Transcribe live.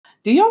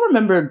Do y'all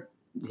remember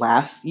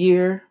last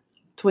year,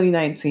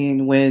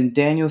 2019, when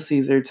Daniel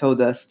Caesar told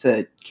us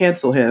to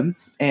cancel him?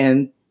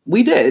 And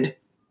we did.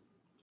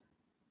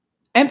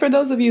 And for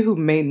those of you who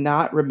may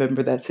not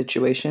remember that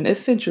situation,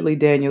 essentially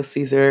Daniel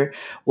Caesar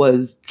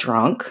was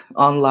drunk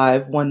on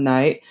live one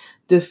night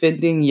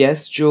defending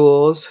Yes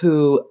Jules,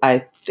 who I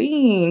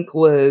think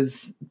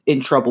was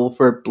in trouble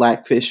for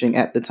blackfishing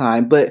at the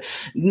time, but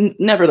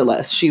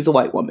nevertheless, she's a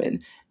white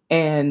woman.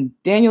 And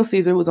Daniel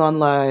Caesar was on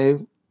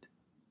live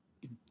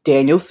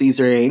Daniel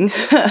Caesaring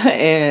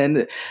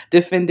and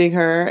defending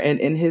her. And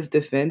in his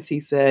defense,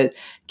 he said,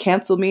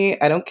 cancel me.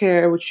 I don't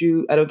care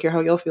how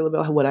y'all feel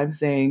about what I'm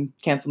saying.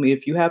 Cancel me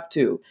if you have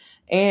to.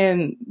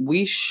 And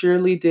we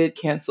surely did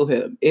cancel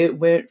him. It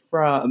went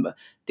from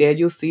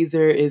Daniel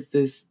Caesar is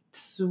this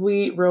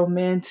sweet,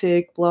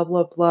 romantic, blah,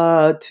 blah,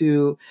 blah,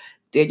 to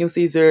Daniel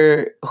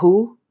Caesar,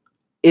 who?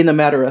 In a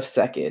matter of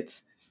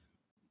seconds.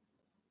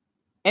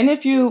 And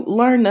if you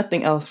learn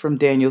nothing else from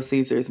Daniel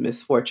Caesar's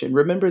misfortune,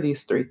 remember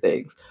these three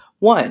things.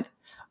 One,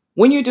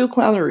 when you do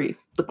clownery,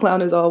 the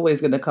clown is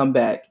always going to come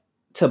back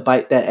to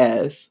bite that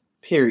ass,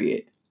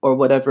 period, or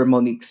whatever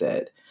Monique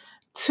said.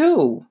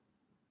 Two,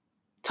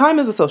 time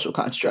is a social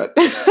construct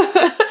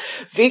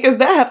because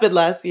that happened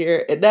last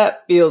year and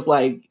that feels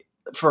like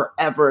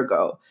forever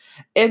ago.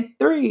 And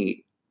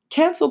three,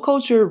 cancel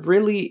culture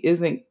really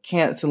isn't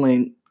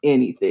canceling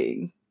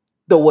anything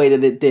the way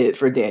that it did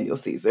for Daniel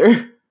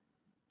Caesar.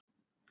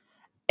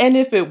 And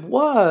if it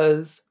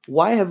was,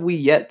 why have we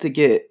yet to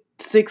get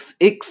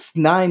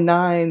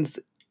 6X99's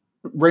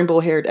rainbow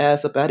haired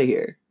ass up out of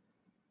here?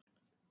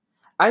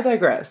 I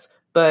digress,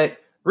 but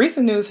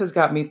recent news has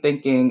got me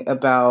thinking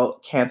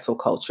about cancel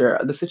culture.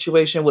 The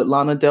situation with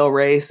Lana Del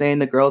Rey saying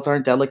the girls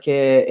aren't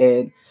delicate,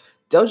 and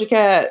Doja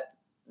Cat.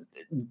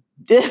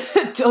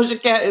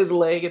 Doja Cat is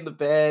laying in the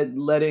bed,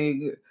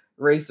 letting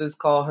racists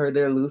call her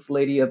their loose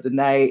lady of the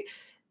night.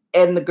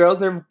 And the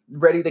girls are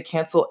ready to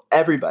cancel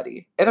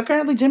everybody. And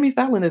apparently Jimmy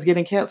Fallon is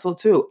getting canceled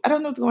too. I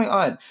don't know what's going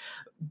on.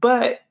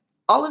 But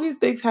all of these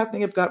things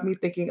happening have got me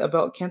thinking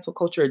about cancel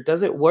culture.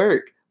 Does it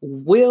work?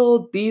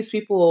 Will these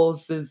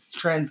people's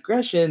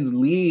transgressions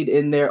lead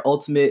in their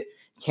ultimate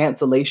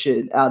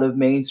cancellation out of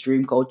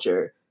mainstream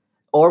culture?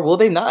 Or will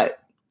they not?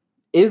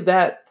 Is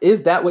that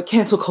what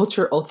cancel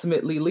culture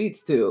ultimately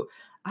leads to?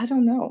 I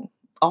don't know.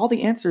 All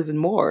the answers and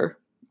more.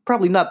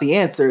 Probably not the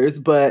answers,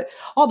 but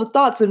all the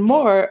thoughts and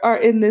more are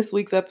in this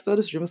week's episode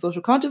of Stream of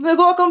Social Consciousness.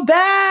 Welcome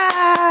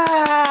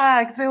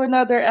back to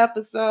another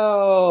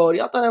episode.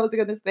 Y'all thought I was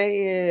going to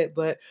say it,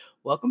 but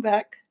welcome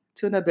back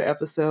to another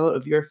episode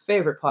of your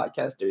favorite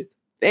podcaster's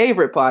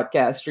favorite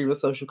podcast, Stream of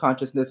Social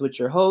Consciousness, with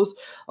your host,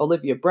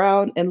 Olivia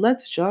Brown. And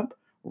let's jump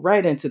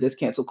right into this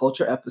cancel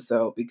culture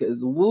episode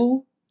because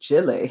woo,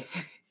 Chile.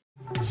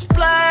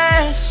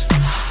 Splash!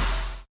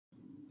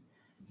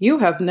 You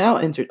have now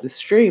entered the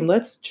stream.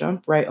 Let's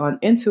jump right on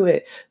into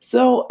it.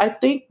 So I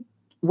think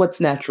what's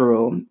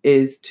natural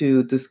is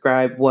to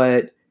describe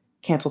what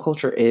cancel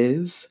culture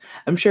is.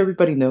 I'm sure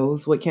everybody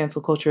knows what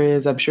cancel culture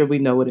is. I'm sure we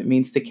know what it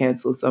means to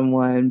cancel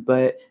someone,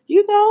 but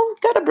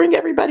gotta bring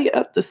everybody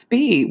up to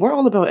speed. We're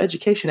all about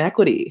education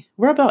equity.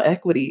 We're about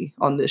equity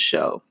on this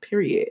show,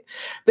 period.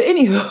 But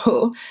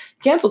anywho,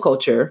 cancel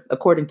culture,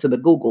 according to the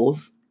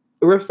Googles,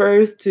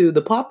 refers to the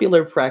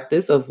popular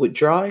practice of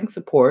withdrawing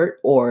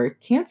support or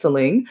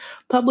canceling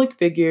public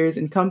figures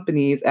and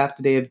companies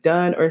after they have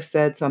done or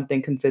said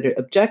something considered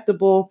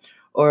objectionable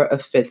or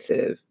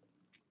offensive.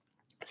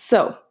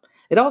 So,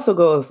 it also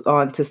goes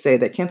on to say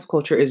that cancel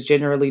culture is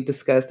generally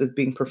discussed as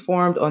being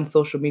performed on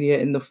social media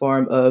in the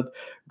form of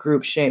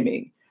group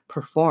shaming.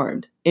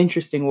 Performed.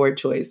 Interesting word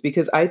choice,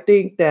 because I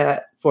think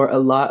that for a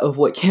lot of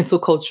what cancel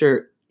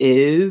culture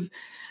is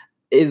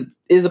a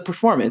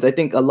performance. I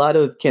think a lot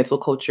of cancel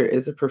culture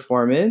is a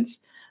performance.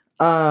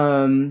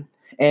 And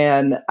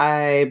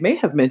I may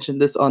have mentioned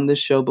this on this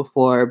show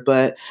before,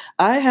 but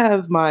I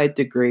have my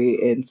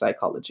degree in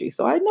psychology.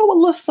 So I know a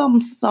little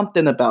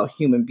something about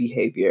human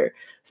behavior.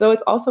 So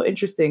it's also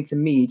interesting to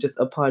me, just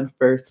upon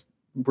first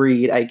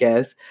read, I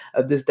guess,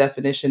 of this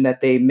definition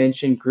that they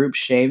mention group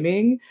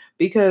shaming,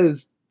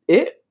 because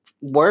it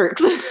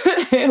works.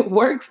 It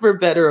works for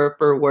better or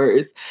for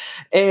worse.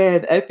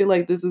 And I feel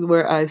like this is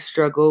where I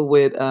struggle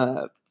with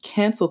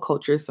cancel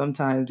culture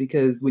sometimes,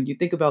 because when you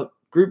think about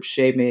group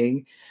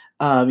shaming,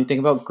 you think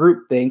about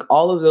groupthink,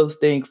 all of those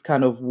things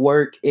kind of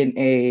work in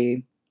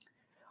a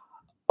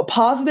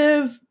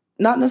positive,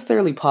 not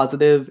necessarily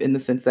positive in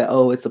the sense that,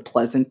 oh, it's a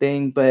pleasant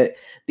thing, but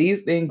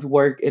these things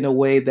work in a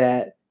way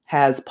that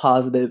has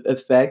positive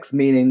effects,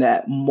 meaning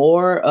that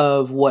more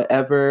of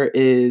whatever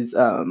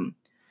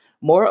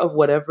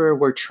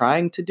we're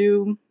trying to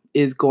do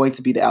is going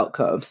to be the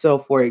outcome. So,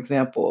 for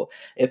example,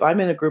 if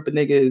I'm in a group of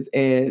niggas,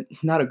 and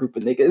not a group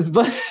of niggas,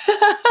 but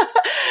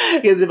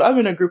because if I'm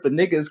in a group of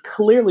niggas,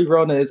 clearly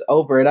Rona is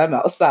over and I'm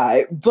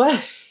outside.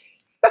 But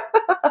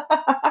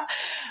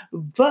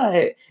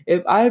but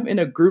if I'm in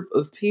a group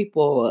of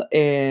people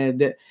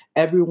and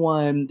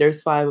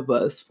there's 5 of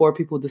us, 4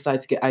 people decide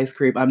to get ice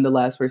cream, I'm the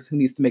last person who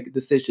needs to make a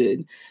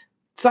decision.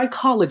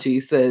 Psychology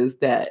says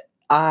that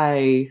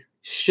I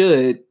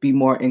should be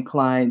more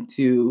inclined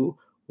to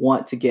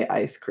want to get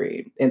ice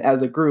cream. And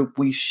as a group,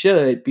 we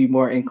should be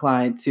more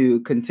inclined to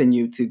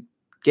continue to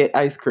get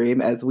ice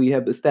cream, as we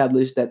have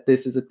established that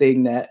this is a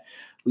thing that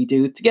we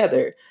do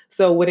together.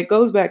 So when it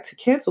goes back to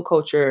cancel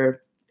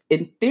culture,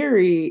 in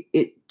theory,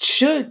 it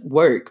should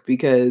work,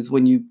 because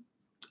when you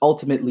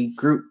ultimately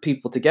group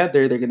people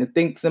together, they're going to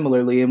think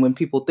similarly. And when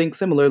people think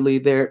similarly,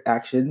 their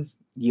actions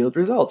yield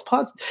results.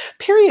 Pause.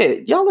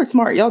 Period. Y'all are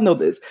smart. Y'all know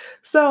this.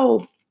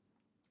 So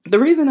the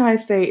reason I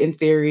say in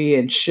theory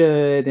and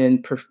should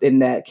and in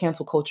that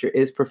cancel culture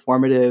is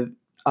performative,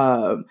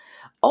 um,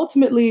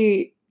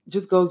 ultimately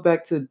just goes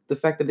back to the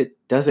fact that it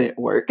doesn't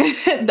work.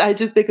 I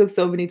just think of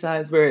so many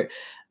times where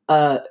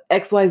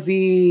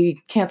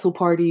XYZ cancel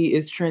party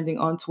is trending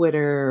on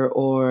Twitter,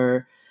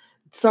 or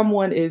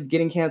someone is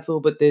getting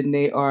canceled, but then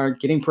they are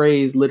getting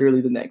praised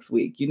literally the next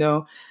week, you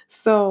know?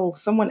 So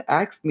someone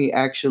asked me,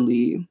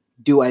 actually,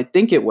 do I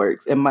think it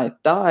works? And my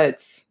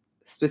thoughts,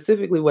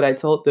 specifically what I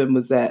told them,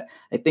 was that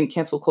I think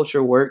cancel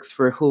culture works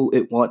for who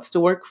it wants to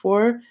work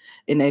for.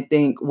 And I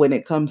think when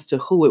it comes to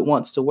who it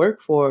wants to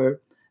work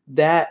for,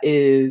 that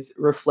is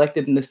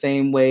reflected in the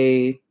same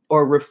way,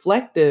 or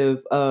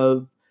reflective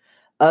of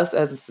us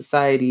as a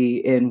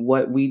society and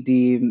what we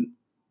deem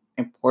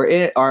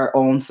important, our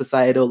own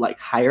societal like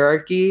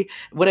hierarchy.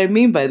 What I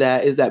mean by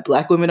that is that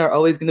Black women are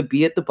always going to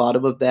be at the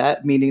bottom of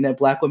that, meaning that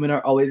Black women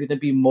are always going to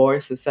be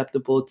more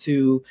susceptible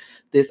to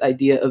this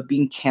idea of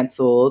being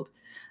canceled,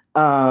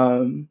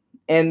 um,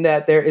 and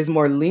that there is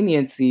more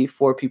leniency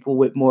for people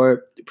with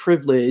more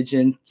privilege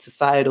and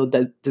societal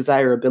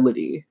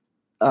desirability,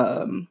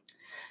 um,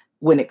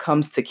 when it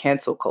comes to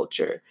cancel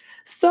culture.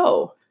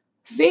 So,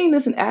 seeing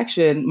this in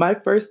action, my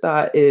first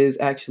thought is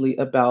actually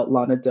about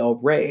Lana Del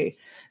Rey.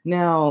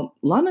 Now,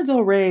 Lana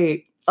Del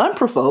Rey,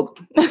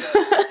 unprovoked,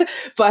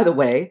 by the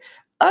way,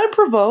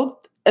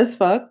 unprovoked as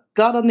fuck,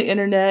 got on the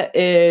internet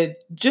and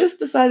just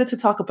decided to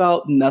talk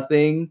about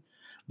nothing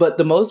but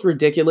the most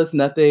ridiculous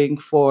nothing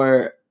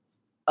for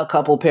a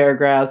couple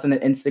paragraphs in an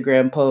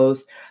Instagram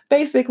post,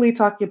 basically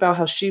talking about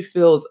how she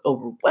feels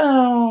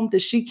overwhelmed, that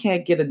she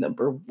can't get a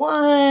number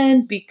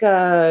one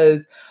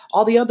because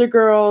all the other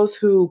girls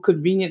who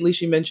conveniently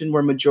she mentioned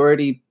were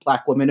majority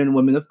Black women and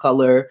women of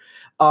color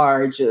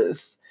are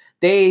just,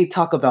 they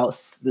talk about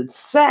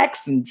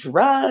sex and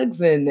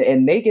drugs, and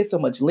they get so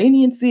much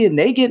leniency and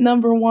they get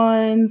number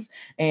ones,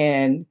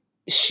 and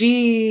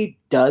she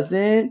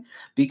doesn't,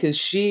 because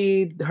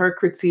her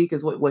critique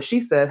is what she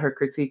said. Her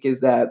critique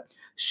is that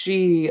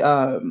she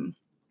often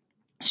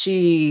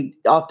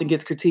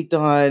gets critiqued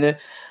on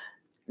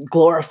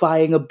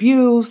glorifying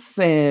abuse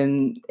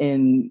and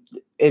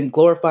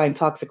glorifying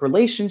toxic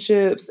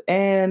relationships.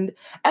 And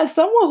as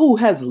someone who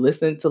has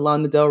listened to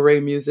Lana Del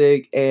Rey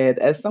music, and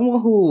as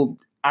someone who,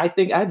 I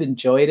think I've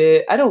enjoyed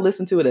it, I don't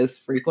listen to it as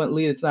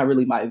frequently. It's not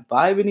really my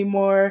vibe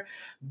anymore.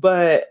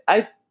 But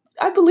I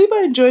believe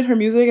I enjoyed her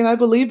music, and I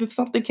believe if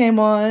something came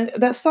on,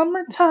 that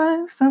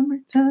summertime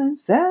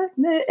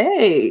sadness,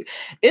 hey,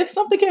 if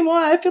something came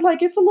on, I feel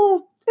like it's a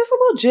little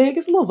jig,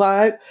 it's a little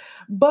vibe.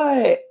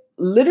 But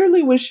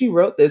literally when she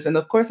wrote this, and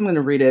of course I'm going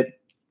to read it,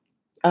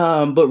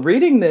 but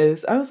reading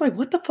this, I was like,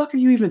 what the fuck are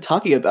you even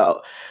talking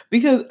about?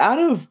 Because out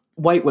of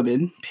white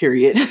women,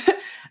 period,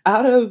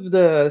 out of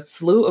the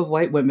slew of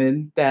white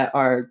women that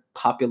are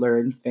popular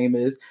and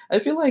famous, I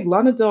feel like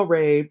Lana Del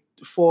Rey,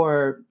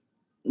 for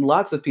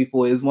lots of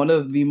people, is one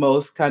of the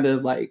most kind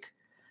of like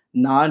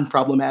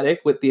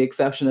non-problematic, with the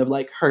exception of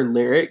like her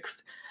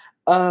lyrics.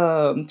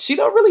 She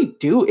don't really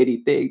do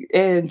anything,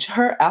 and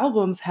her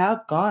albums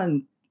have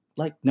gone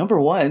like number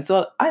one.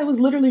 So I was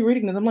literally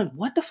reading this, I'm like,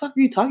 what the fuck are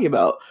you talking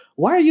about?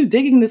 Why are you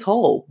digging this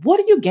hole? What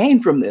do you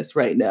gain from this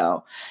right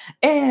now?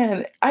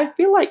 And I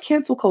feel like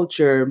cancel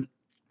culture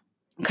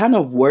kind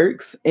of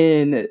works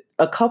in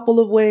a couple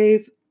of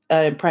ways.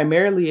 And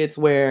primarily it's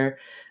where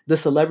the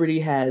celebrity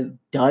has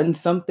done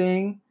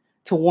something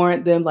to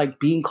warrant them like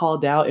being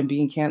called out and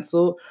being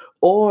canceled,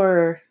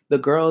 or the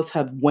girls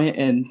have went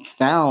and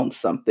found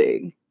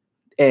something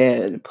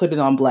and put it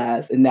on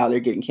blast, and now they're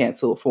getting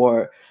canceled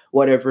for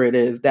whatever it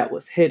is that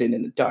was hidden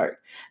in the dark.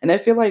 And I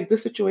feel like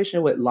this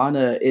situation with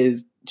Lana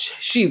is,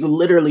 she's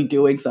literally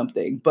doing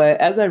something. But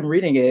as I'm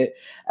reading it,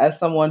 as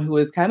someone who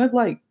is kind of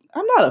like,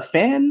 I'm not a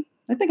fan,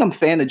 I think I'm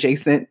fan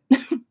adjacent,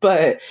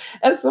 but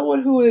as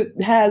someone who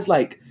has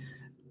like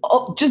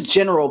just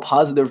general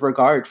positive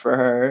regard for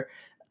her,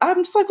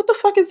 I'm just like, what the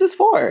fuck is this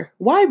for?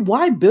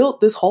 Why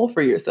build this hole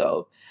for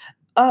yourself?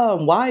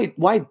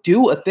 Why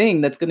do a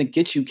thing that's gonna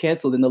get you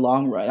canceled in the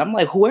long run? I'm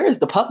like, where is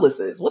the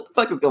publicist? What the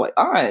fuck is going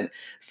on?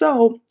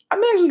 So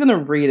I'm actually gonna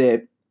read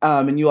it,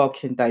 and you all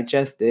can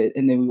digest it,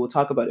 and then we will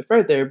talk about it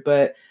further.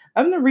 But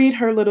I'm gonna read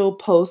her little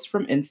post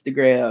from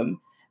Instagram,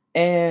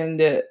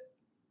 and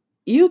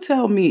you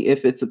tell me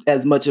if it's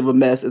as much of a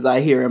mess as I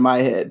hear in my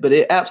head. But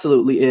it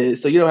absolutely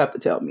is. So you don't have to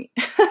tell me.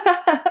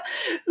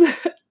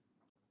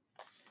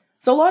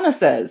 So Lana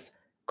says,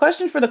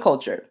 question for the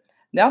culture.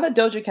 Now that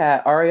Doja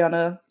Cat,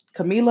 Ariana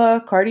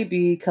Camila, Cardi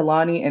B,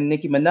 Kalani, and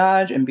Nicki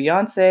Minaj and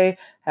Beyonce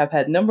have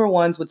had number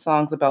ones with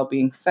songs about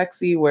being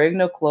sexy, wearing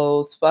no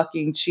clothes,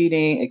 fucking,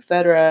 cheating,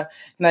 etc.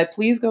 Can I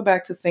please go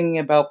back to singing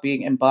about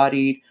being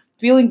embodied,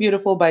 feeling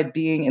beautiful by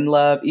being in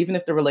love, even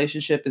if the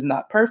relationship is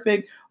not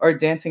perfect, or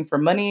dancing for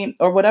money,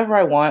 or whatever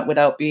I want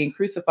without being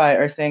crucified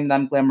or saying that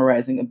I'm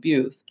glamorizing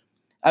abuse?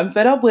 I'm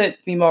fed up with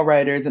female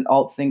writers and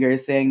alt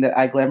singers saying that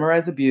I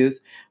glamorize abuse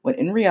when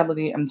in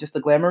reality, I'm just a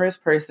glamorous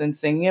person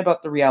singing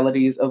about the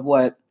realities of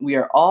what we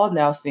are all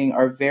now seeing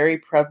are very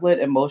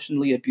prevalent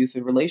emotionally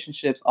abusive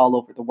relationships all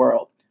over the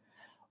world.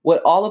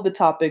 With all of the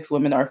topics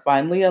women are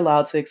finally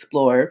allowed to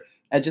explore,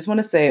 I just want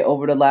to say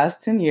over the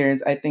last 10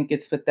 years, I think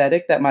it's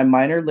pathetic that my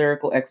minor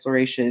lyrical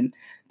exploration,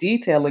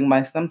 detailing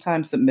my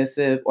sometimes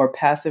submissive or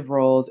passive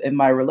roles in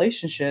my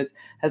relationships,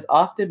 has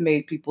often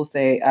made people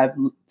say I've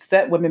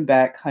set women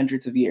back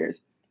hundreds of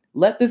years.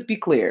 Let this be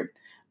clear.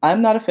 I'm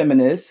not a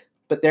feminist,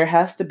 but there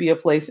has to be a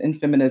place in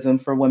feminism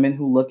for women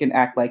who look and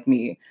act like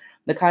me.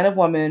 The kind of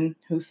woman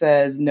who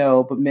says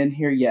no, but men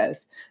hear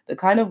yes, the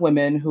kind of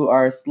women who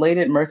are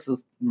slated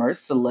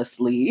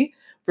mercilessly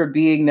for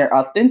being their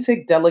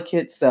authentic,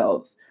 delicate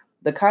selves,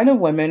 the kind of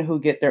women who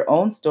get their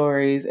own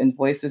stories and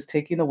voices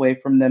taken away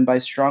from them by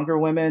stronger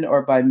women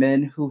or by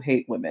men who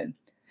hate women.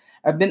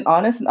 I've been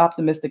honest and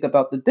optimistic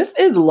about the. This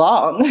is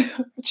long.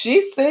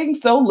 She's saying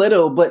so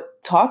little,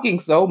 but talking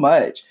so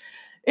much.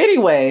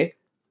 Anyway,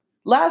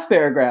 last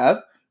paragraph.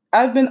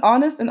 I've been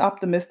honest and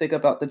optimistic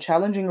about the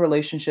challenging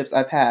relationships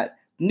I've had.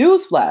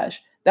 Newsflash,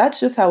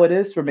 that's just how it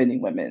is for many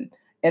women.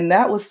 And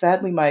that was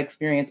sadly my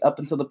experience up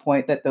until the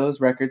point that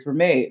those records were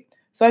made.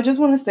 So I just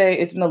want to say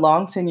it's been a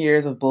long 10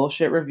 years of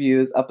bullshit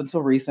reviews up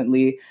until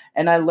recently,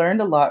 and I learned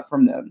a lot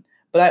from them.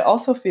 But I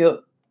also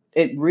feel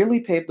it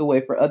really paved the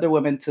way for other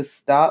women to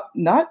stop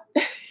not.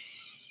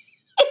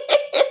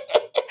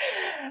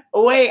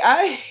 Wait,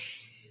 I.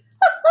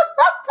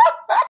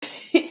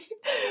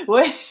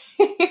 Wait,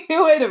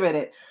 wait a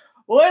minute.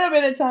 Wait a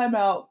minute, time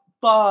out.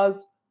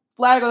 Pause.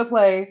 Flag on the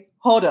play.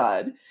 Hold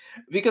on.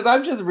 Because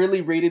I'm just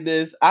really reading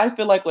this. I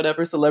feel like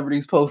whenever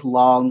celebrities post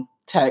long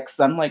texts,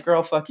 I'm like,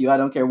 girl, fuck you. I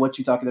don't care what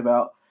you're talking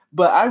about.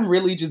 But I'm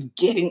really just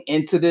getting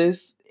into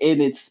this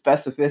in its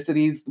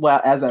specificities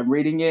while as I'm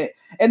reading it.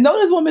 And no,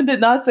 this woman did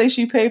not say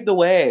she paved the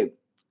way.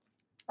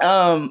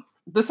 The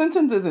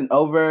sentence isn't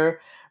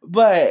over,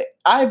 but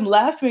I'm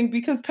laughing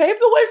because paved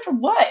the way for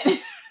what?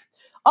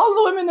 All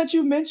the women that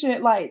you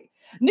mentioned, like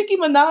Nicki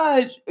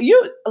Minaj,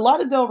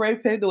 Lana Del Rey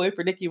paved the way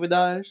for Nicki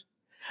Minaj.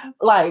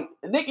 Like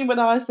Nicki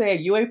Minaj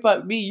saying, "You ain't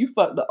fuck me, you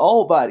fuck the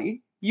old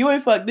body. You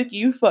ain't fuck Nicki,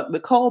 you fuck the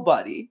cold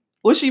body."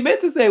 What she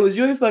meant to say was,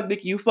 "You ain't fuck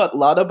Nicki, you fuck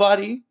Lana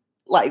body."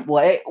 Like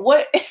what?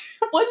 What?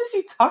 What is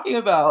she talking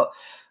about?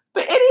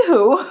 But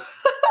anywho,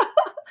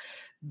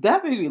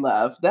 that made me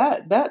laugh.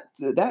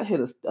 That hit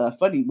a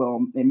funny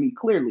bone in me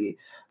clearly.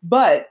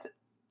 But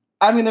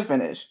I'm going to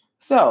finish.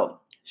 So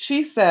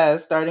she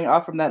says, starting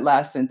off from that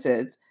last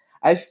sentence,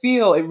 I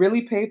feel it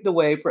really paved the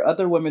way for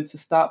other women to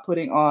stop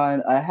putting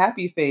on a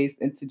happy face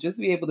and to just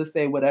be able to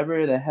say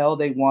whatever the hell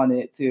they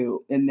wanted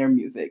to in their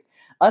music.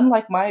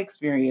 Unlike my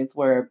experience,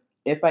 where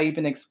if I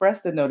even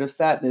expressed a note of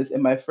sadness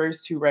in my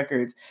first two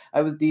records,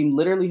 I was deemed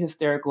literally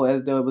hysterical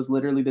as though it was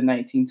literally the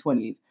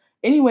 1920s.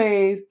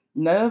 Anyways,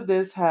 none of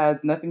this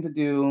has nothing to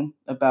do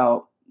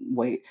about,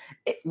 wait,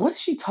 what is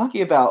she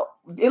talking about?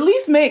 At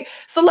least make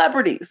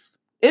celebrities,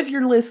 if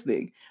you're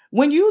listening,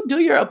 when you do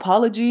your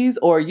apologies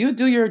or you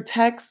do your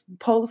text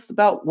posts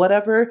about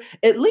whatever,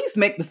 at least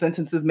make the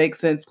sentences make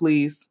sense,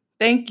 please.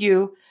 Thank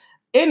you.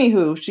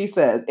 Anywho, she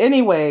says,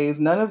 anyways,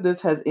 none of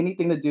this has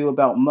anything to do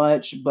about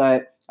much,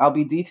 but I'll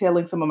be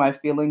detailing some of my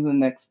feelings in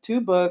the next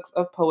two books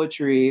of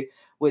poetry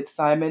with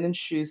Simon and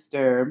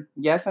Schuster.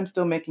 Yes, I'm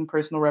still making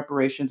personal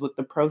reparations with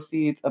the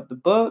proceeds of the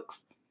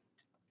books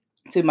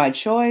to my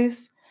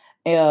choice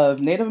of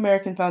Native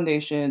American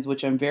foundations,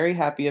 which I'm very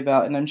happy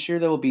about, and I'm sure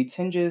there will be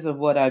tinges of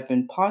what I've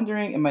been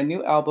pondering in my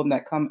new album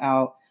that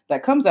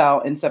comes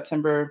out in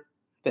September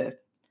 5th.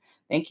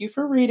 Thank you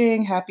for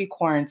reading. Happy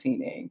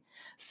quarantining.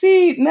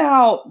 See,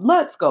 now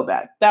let's go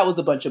back. That was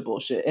a bunch of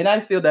bullshit. And I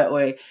feel that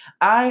way.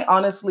 I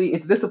honestly,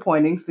 it's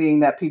disappointing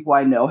seeing that people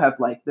I know have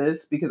liked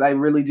this because I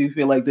really do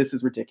feel like this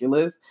is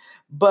ridiculous.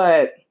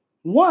 But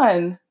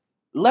one,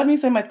 let me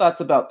say my thoughts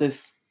about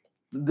this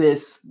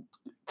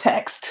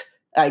text,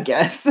 I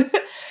guess.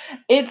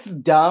 It's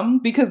dumb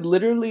because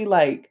literally,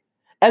 like,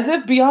 as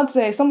if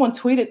Beyonce, someone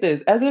tweeted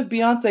this, as if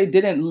Beyonce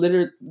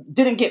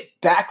didn't get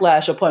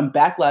backlash upon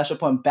backlash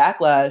upon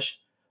backlash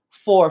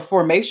for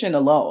Formation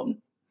alone,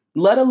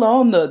 let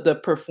alone the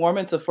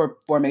performance of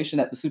Formation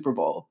at the Super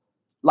Bowl.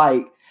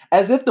 Like,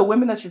 as if the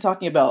women that you're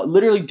talking about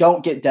literally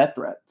don't get death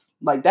threats.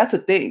 Like, that's a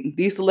thing.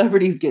 These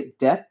celebrities get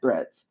death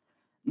threats.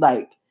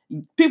 Like,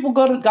 people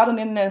got on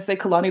the internet and say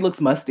Kalani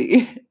looks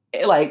musty.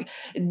 Like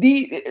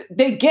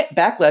they get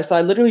backlash. So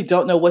I literally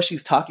don't know what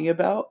she's talking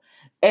about.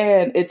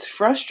 And it's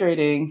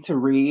frustrating to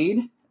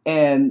read.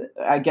 And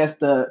I guess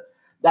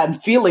I'm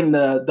feeling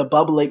the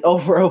bubbling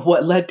over of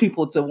what led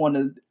people to want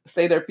to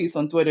say their piece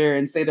on Twitter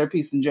and say their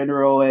piece in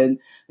general and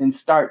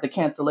start the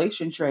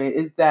cancellation trade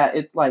is that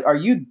it's like, are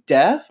you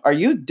deaf? Are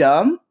you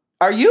dumb?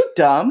 Are you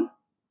dumb?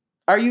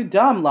 Are you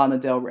dumb, Lana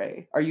Del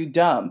Rey? Are you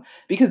dumb?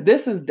 Because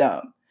this is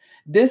dumb.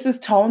 This is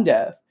tone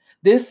deaf.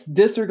 This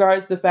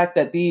disregards the fact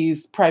that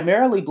these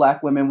primarily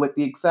Black women, with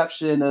the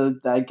exception of,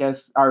 I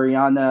guess,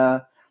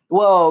 Ariana.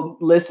 Well,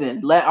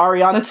 listen, let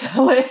Ariana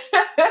tell it.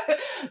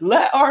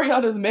 Let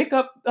Ariana's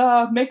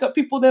makeup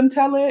people them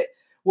tell it.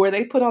 Where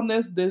they put on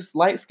this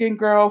light skinned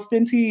girl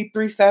Fenty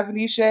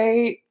 370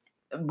 shade,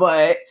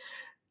 but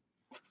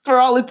for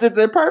all intents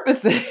and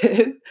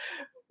purposes,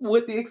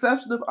 with the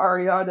exception of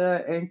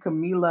Ariana and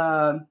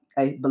Camila,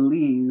 I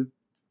believe,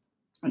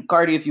 and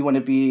Cardi, if you want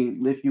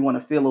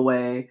to feel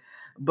away,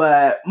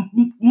 but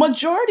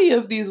majority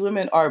of these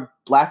women are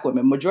Black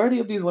women. Majority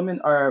of these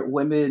women are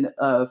women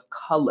of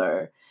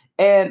color,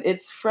 and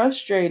it's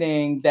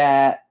frustrating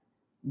that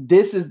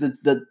this is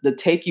the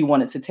take you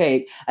wanted to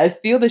take. I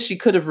feel that she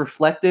could have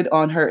reflected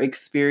on her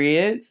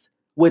experience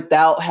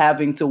without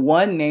having to,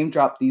 one, name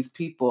drop these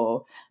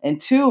people, and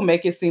two,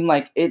 make it seem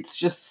like it's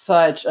just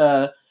such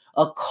a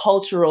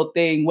cultural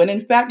thing when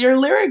in fact your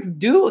lyrics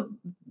do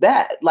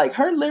that. Like,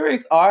 her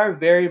lyrics are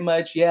very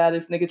much, yeah,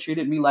 this nigga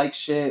treated me like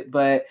shit,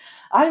 but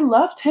I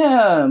loved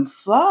him.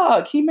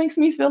 Fuck, he makes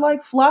me feel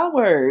like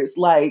flowers.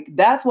 Like,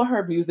 that's what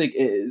her music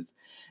is.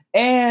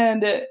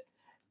 And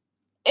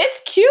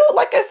it's cute.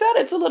 Like I said,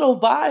 it's a little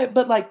vibe,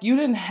 but like, you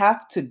didn't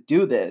have to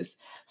do this.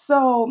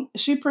 So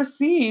she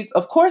proceeds.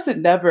 Of course, it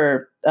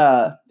never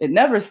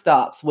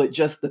stops with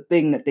just the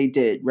thing that they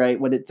did, right?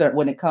 When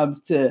it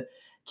comes to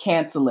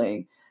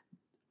canceling,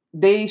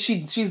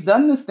 she's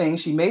done this thing.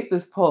 She made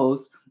this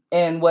post,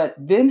 and what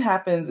then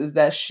happens is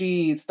that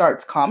she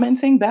starts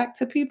commenting back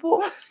to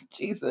people.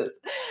 Jesus,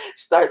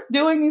 she starts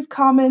doing these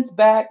comments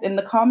back, and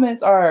the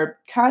comments are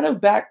kind of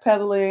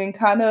backpedaling,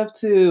 kind of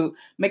to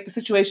make the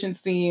situation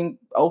seem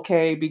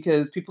okay,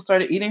 because people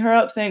started eating her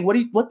up, saying,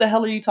 what the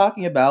hell are you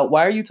talking about?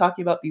 Why are you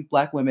talking about these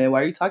Black women?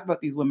 Why are you talking about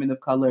these women of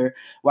color?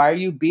 Why are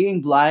you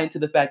being blind to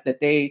the fact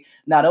that they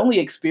not only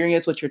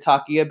experience what you're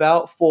talking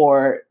about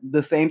for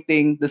the same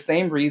thing, the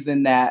same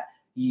reason that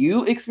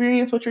you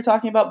experience what you're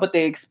talking about, but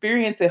they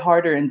experience it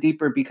harder and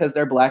deeper because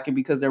they're Black and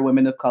because they're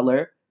women of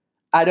color?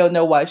 I don't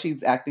know why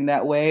she's acting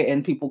that way,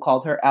 and people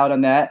called her out on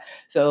that.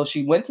 So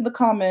she went to the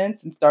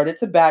comments and started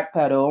to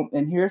backpedal,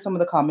 and here are some of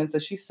the comments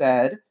that she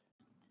said.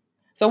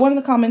 So one of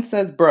the comments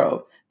says,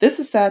 "Bro, this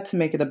is sad to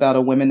make it about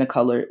a women of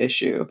color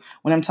issue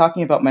when I'm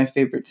talking about my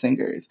favorite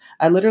singers.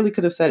 I literally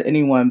could have said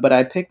anyone, but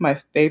I picked my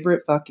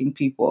favorite fucking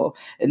people.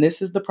 And this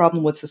is the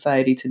problem with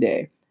society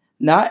today.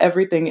 Not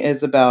everything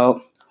is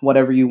about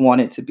whatever you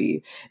want it to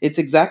be. It's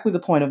exactly the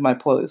point of my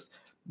post.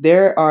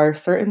 There are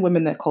certain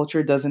women that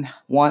culture doesn't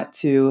want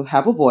to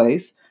have a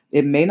voice.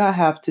 It may not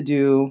have to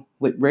do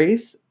with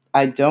race.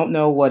 I don't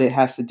know what it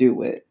has to do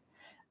with.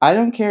 I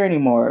don't care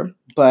anymore,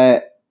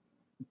 but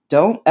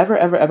don't ever,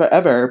 ever, ever,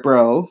 ever,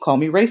 bro, call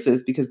me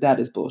racist, because that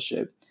is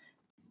bullshit."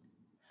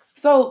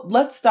 So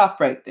let's stop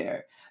right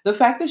there. The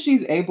fact that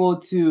she's able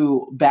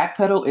to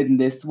backpedal in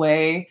this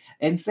way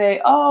and say,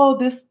 oh,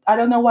 this, I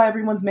don't know why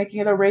everyone's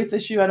making it a race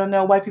issue. I don't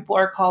know why people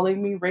are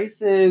calling me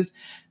racist.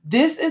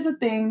 This is a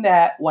thing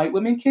that white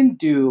women can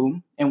do,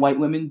 and white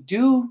women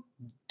do.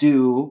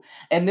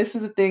 And this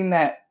is a thing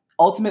that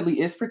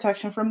ultimately is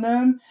protection from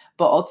them,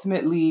 but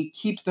ultimately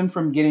keeps them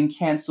from getting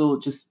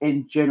canceled just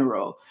in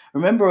general.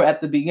 Remember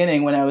at the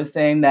beginning when I was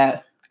saying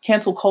that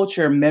cancel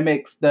culture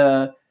mimics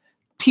the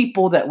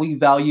people that we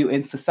value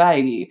in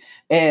society.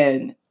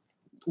 And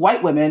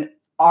white women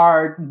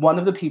are one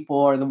of the people,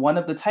 or one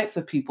of the types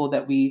of people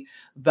that we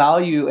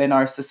value in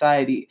our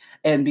society.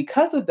 And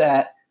because of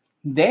that,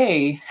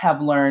 they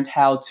have learned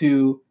how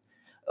to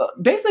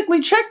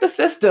basically check the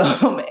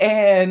system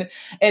and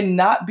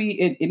not be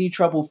in any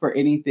trouble for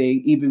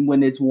anything, even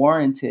when it's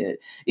warranted.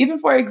 Even,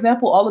 for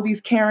example, all of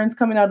these Karens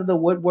coming out of the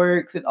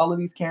woodworks, and all of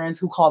these Karens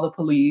who call the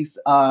police.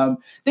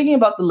 Thinking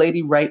about the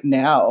lady right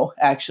now,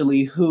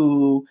 actually,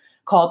 who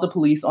called the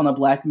police on a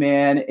Black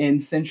man in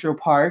Central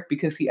Park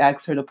because he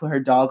asked her to put her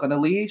dog on a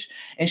leash.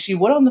 And she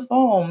went on the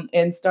phone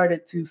and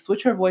started to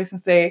switch her voice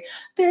and say,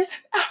 "There's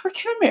an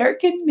African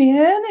American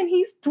man and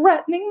he's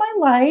threatening my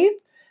life."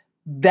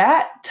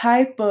 That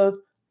type of,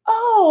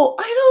 oh,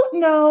 I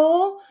don't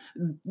know,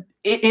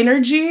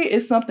 energy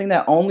is something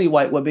that only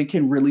white women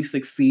can really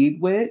succeed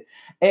with.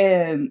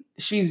 And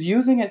she's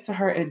using it to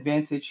her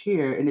advantage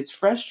here. And it's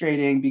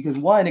frustrating because,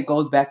 one, it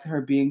goes back to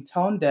her being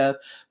tone deaf.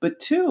 But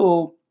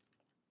two,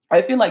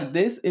 I feel like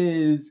this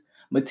is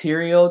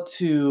material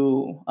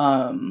to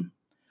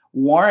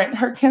warrant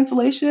her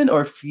cancellation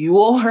or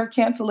fuel her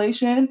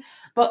cancellation.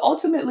 But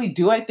ultimately,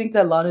 do I think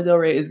that Lana Del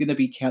Rey is going to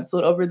be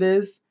canceled over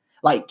this?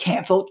 Like,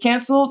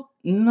 canceled?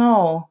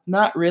 No,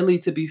 not really,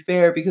 to be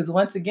fair, because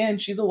once again,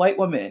 she's a white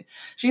woman.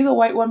 She's a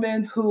white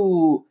woman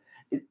who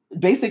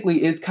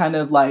basically is kind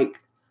of like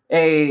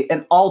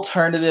an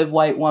alternative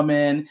white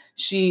woman.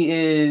 She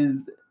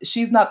is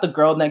she's not the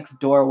girl next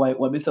door white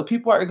woman. So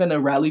people are going to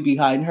rally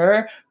behind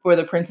her for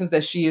the pretense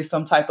that she is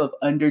some type of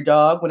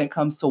underdog when it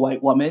comes to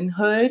white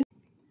womanhood.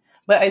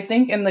 But I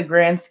think in the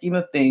grand scheme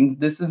of things,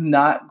 this is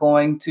not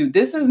going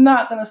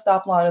to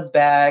stop Lana's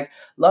bag.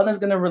 Lana's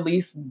going to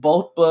release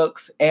both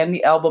books and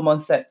the album on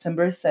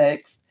September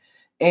 6th,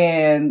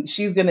 and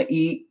she's going to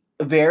eat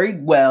very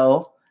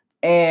well.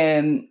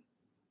 And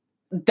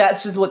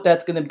that's just what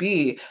that's going to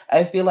be.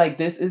 I feel like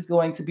this is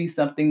going to be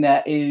something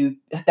that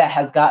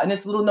has gotten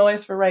its little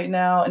noise for right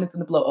now, and it's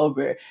going to blow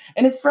over.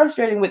 And it's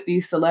frustrating with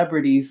these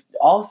celebrities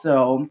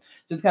also,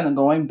 just kind of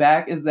going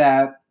back, is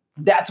that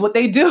that's what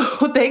they do.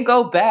 They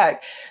go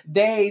back.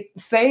 They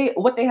say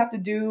what they have to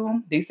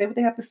do. They say what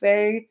they have to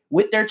say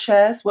with their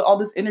chest, with all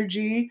this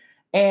energy.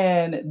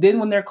 And then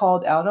when they're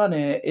called out on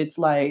it, it's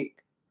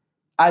like,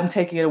 I'm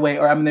taking it away,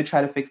 or I'm going to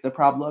try to fix the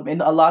problem.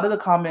 And a lot of the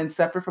comments,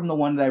 separate from the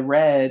one that I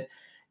read,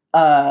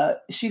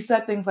 she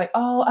said things like,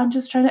 "Oh, I'm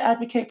just trying to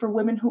advocate for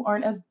women who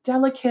aren't as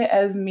delicate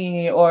as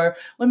me, or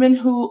women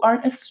who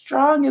aren't as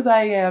strong as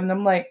I am." And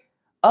I'm like,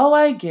 "Oh,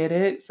 I get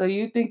it. So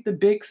you think the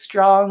big,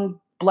 strong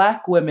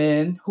Black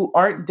women who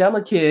aren't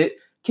delicate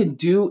can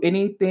do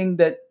anything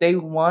that they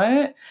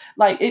want?"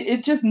 Like,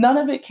 it just, none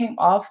of it came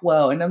off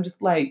well. And I'm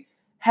just like,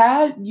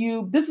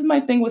 this is my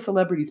thing with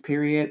celebrities,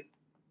 period.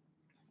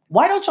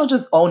 Why don't y'all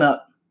just own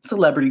up,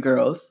 celebrity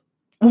girls?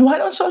 Why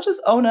don't y'all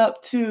just own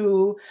up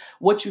to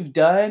what you've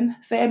done?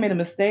 Say, I made a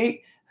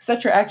mistake.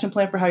 Set your action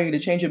plan for how you're going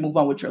to change it. Move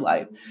on with your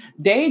life.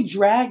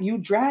 You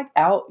drag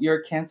out your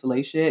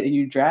cancellation, and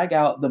you drag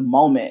out the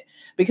moment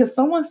because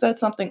someone said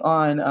something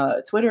on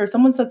Twitter.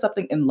 Someone said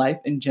something in life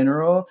in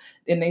general,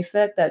 and they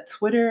said that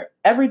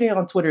every day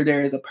on Twitter,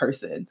 there is a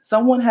person.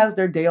 Someone has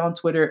their day on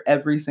Twitter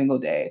every single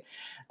day.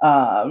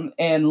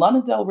 And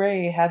Lana Del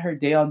Rey had her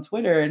day on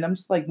Twitter, and I'm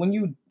just like, when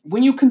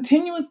you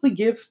continuously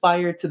give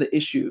fire to the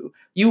issue,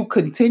 you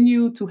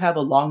continue to have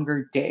a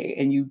longer day,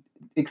 and you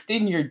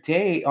extend your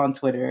day on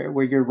Twitter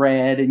where you're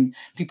read and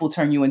people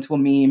turn you into a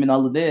meme and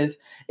all of this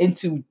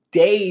into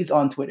days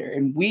on Twitter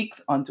and weeks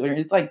on Twitter.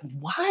 It's like,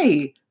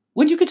 why?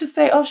 When you could just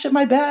say, "Oh shit,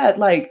 my bad."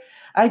 Like,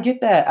 I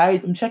get that.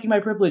 I'm checking my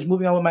privilege,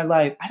 moving on with my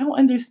life. I don't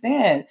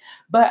understand.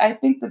 But I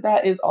think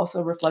that is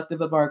also reflective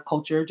of our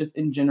culture, just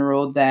in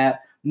general,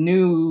 that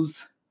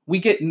we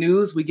get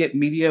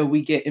media,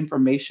 we get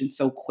information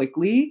so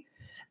quickly.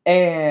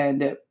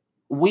 And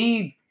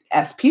we,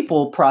 as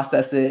people,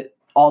 process it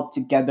all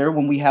together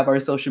when we have our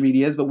social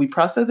medias, but we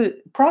process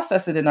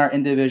it in our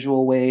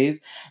individual ways.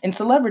 And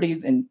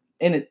celebrities, in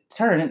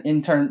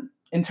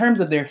terms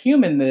of their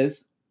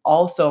humanness,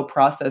 also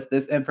process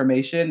this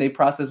information. They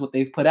process what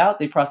they've put out.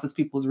 They process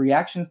people's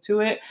reactions to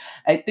it.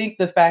 I think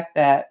the fact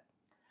that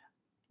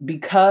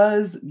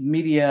because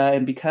media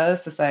and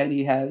because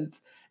society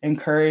has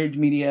encouraged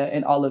media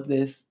and all of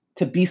this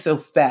to be so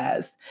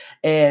fast,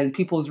 and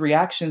people's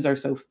reactions are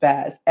so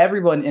fast,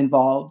 everyone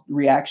involved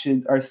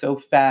reactions are so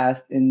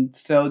fast and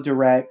so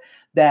direct,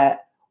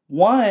 that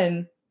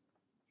one,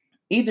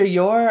 either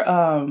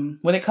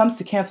when it comes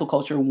to cancel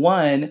culture,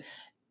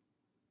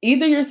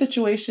 either your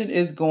situation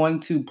is going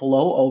to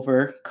blow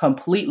over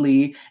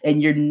completely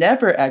and you're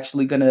never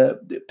actually going to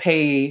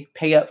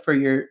pay up for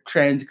your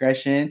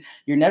transgression.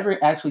 You're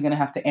never actually going to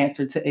have to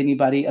answer to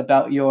anybody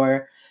about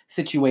your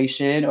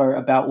situation or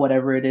about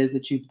whatever it is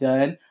that you've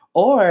done,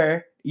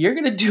 or you're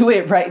going to do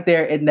it right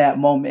there in that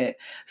moment.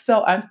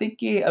 So I'm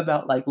thinking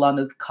about like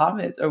Lana's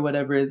comments or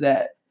whatever, is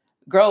that,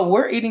 girl,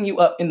 we're eating you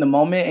up in the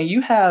moment and you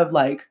have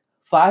like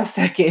 5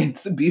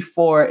 seconds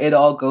before it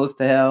all goes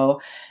to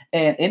hell.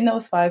 And in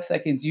those 5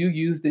 seconds, you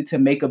used it to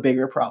make a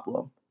bigger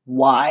problem.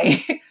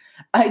 Why?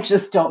 I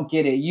just don't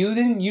get it. You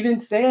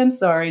didn't say I'm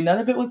sorry. None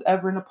of it was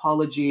ever an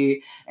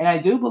apology. And I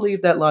do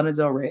believe that Lana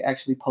Del Rey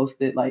actually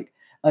posted like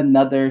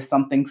another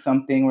something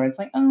where it's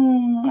like,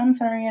 "Oh, I'm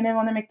sorry, I didn't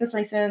want to make this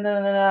racist."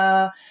 Da,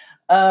 da,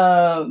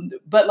 da.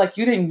 But like,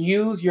 you didn't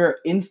use your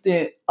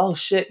instant "oh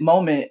shit"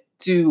 moment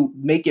to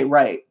make it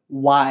right.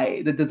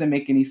 Why? That doesn't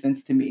make any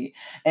sense to me.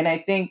 And I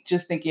think,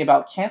 just thinking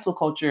about cancel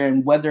culture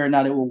and whether or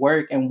not it will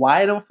work, and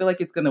why I don't feel like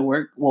it's going to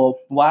work, well,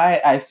 why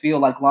I feel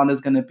like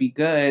Lana's going to be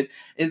good,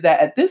 is that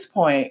at this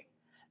point,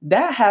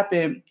 that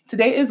happened.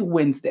 Today is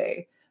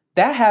Wednesday.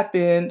 That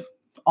happened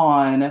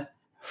on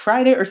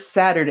Friday or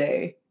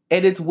Saturday.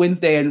 And it's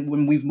Wednesday, and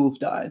when we've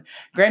moved on.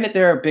 Granted,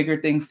 there are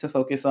bigger things to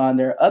focus on.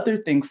 There are other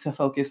things to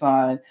focus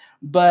on.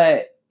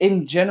 But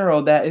in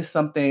general, that is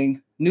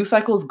something. News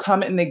cycles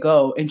come and they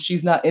go, and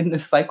she's not in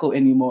this cycle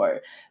anymore.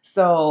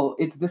 So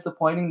it's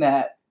disappointing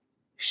that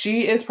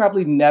she is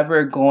probably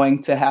never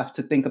going to have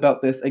to think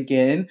about this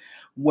again.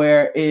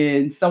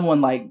 Wherein someone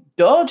like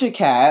Doja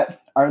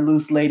Cat, our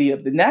loose lady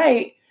of the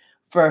night,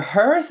 for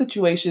her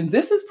situation,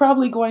 this is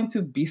probably going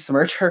to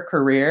besmirch her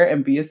career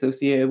and be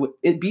associated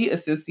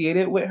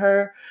with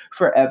her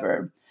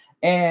forever.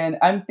 And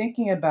I'm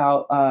thinking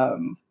about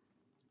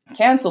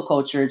cancel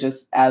culture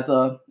just as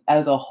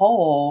a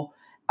whole.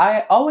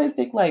 I always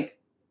think, like,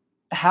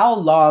 how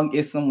long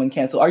is someone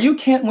canceled?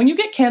 When you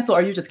get canceled,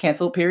 are you just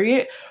canceled,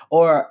 period?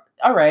 Or,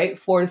 all right,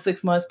 4 to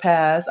 6 months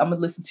pass, I'm gonna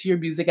listen to your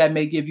music, I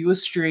may give you a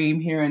stream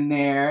here and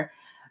there.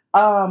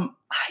 I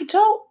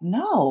don't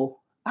know.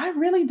 I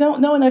really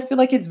don't know. And I feel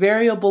like it's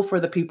variable for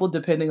the people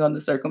depending on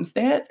the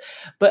circumstance.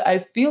 But I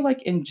feel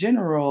like in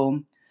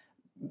general,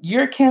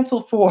 you're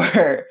canceled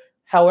for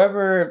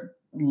however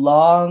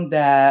long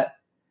that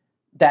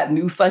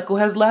news cycle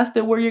has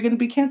lasted where you're going to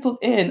be canceled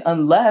in,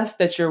 unless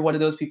that you're one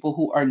of those people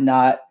who are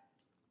not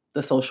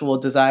the social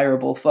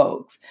desirable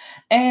folks.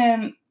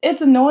 And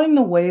it's annoying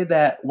the way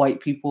that white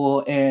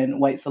people and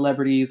white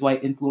celebrities,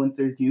 white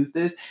influencers use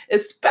this,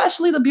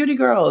 especially the beauty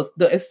girls,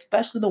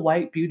 especially the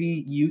white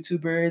beauty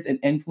YouTubers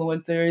and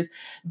influencers.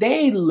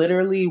 They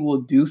literally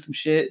will do some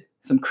shit,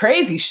 some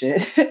crazy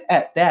shit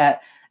at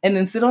that, and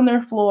then sit on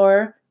their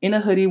floor in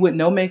a hoodie with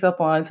no makeup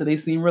on so they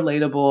seem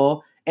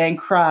relatable and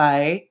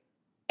cry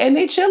and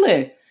they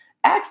chilling.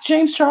 Ask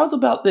James Charles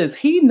about this.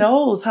 He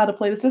knows how to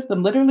play the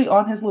system. Literally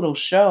on his little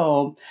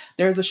show,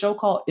 there's a show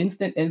called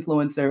Instant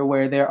Influencer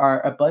where there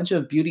are a bunch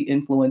of beauty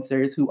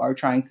influencers who are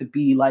trying to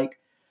be like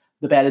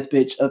the baddest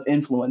bitch of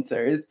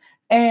influencers.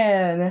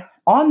 And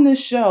on this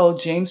show,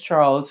 James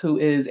Charles, who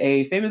is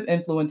a famous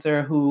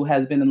influencer who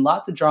has been in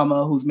lots of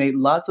drama, who's made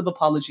lots of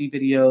apology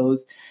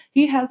videos,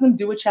 he has them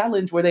do a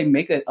challenge where they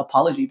make an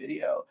apology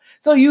video.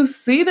 So you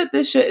see that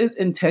this shit is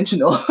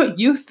intentional.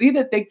 You see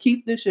that they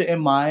keep this shit in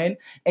mind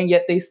and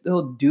yet they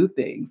still do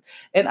things.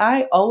 And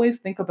I always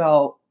think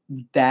about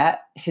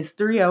that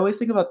history. I always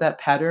think about that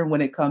pattern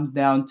when it comes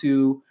down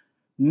to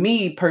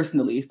me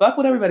personally. Fuck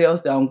what everybody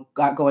else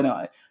got going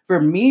on. For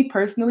me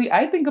personally,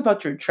 I think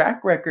about your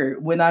track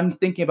record when I'm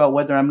thinking about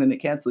whether I'm going to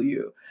cancel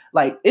you.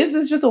 Like, is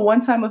this just a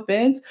one-time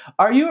offense?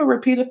 Are you a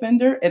repeat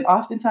offender? And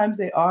oftentimes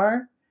they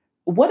are.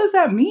 What does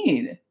that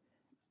mean?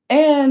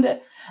 And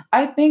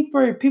I think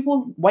for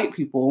white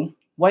people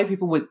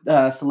with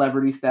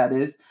celebrity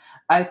status,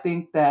 I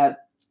think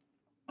that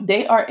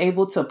they are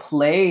able to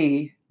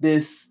play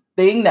this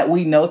thing that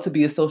we know to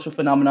be a social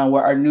phenomenon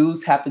where our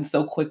news happens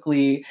so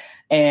quickly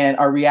and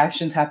our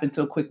reactions happen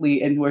so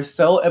quickly and we're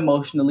so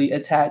emotionally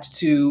attached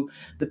to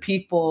the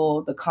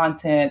people, the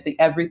content, the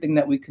everything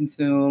that we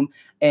consume,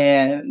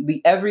 and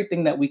the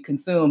everything that we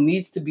consume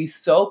needs to be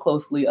so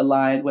closely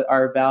aligned with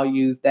our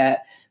values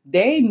that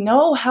they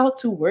know how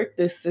to work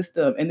this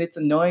system. And it's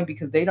annoying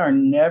because they are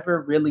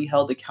never really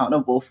held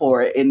accountable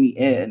for it in the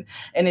end.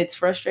 And it's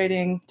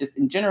frustrating, just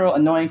in general,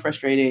 annoying,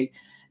 frustrating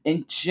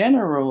in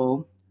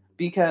general,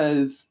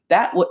 because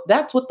that's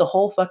what the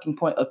whole fucking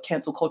point of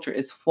cancel culture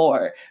is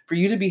for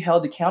you to be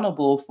held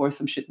accountable for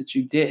some shit that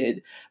you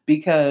did.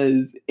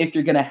 Because if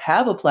you're gonna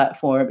have a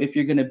platform, if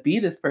you're gonna be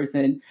this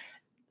person,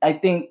 I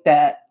think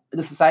that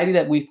the society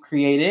that we've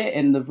created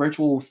and the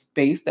virtual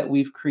space that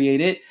we've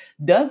created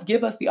does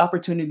give us the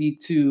opportunity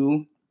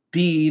to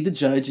be the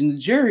judge and the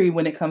jury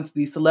when it comes to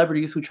these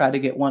celebrities who try to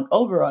get one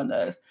over on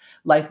us,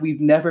 like we've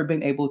never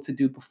been able to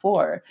do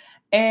before.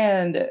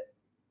 And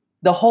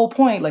the whole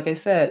point, like I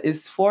said,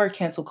 is for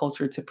cancel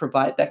culture to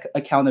provide that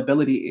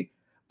accountability.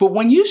 But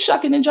when you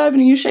shucking and jiving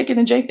and you shaking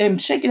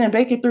and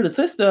baking through the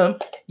system,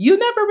 you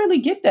never really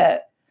get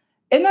that.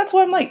 And that's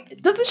why I'm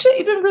like, does this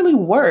shit even really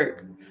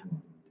work?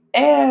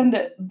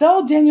 And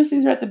though Daniel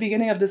Caesar at the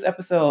beginning of this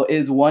episode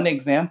is one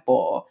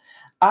example,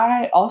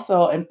 I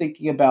also am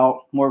thinking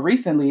about more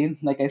recently,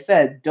 like I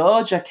said,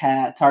 Doja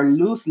Cat, our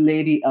loose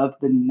lady of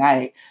the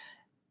night.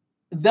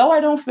 Though I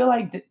don't feel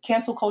like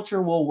cancel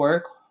culture will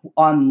work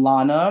on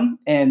Lana,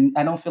 and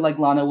I don't feel like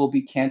Lana will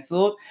be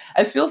canceled,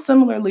 I feel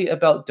similarly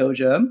about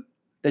Doja,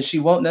 that she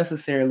won't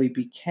necessarily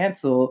be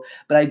canceled,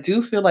 but I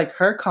do feel like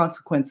her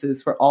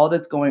consequences for all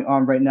that's going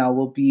on right now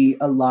will be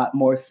a lot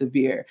more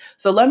severe.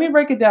 So let me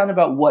break it down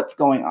about what's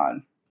going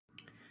on.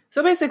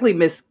 So basically,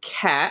 Miss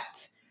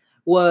Cat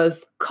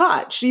was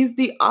caught. She's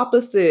the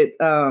opposite.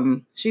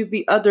 She's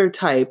the other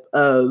type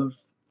of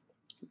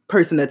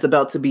person that's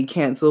about to be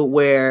canceled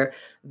where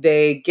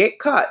they get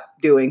caught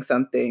doing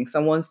something.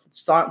 Someone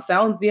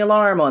sounds the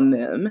alarm on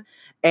them.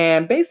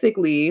 And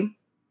basically,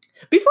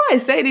 before I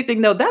say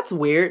anything though, that's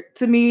weird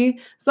to me.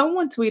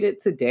 Someone tweeted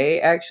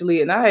today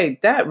actually, and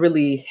that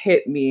really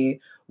hit me.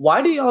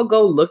 Why do y'all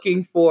go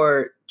looking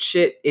for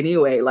shit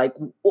anyway? Like,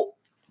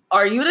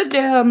 are you the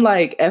damn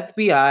like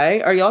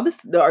FBI? Are you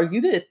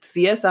the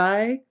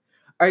CSI?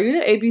 Are you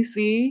the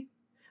ABC?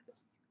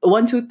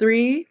 1, 2,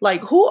 3?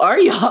 Like, who are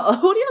y'all?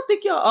 Who do y'all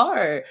think y'all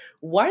are?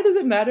 Why does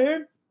it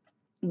matter?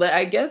 But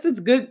I guess it's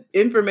good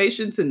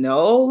information to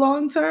know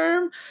long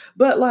term.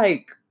 But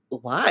like,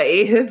 why?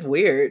 It's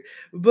weird.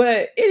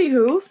 But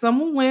anywho,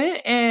 someone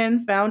went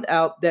and found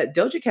out that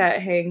Doja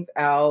Cat hangs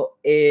out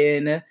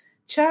in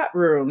chat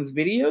rooms,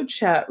 video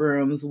chat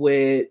rooms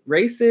with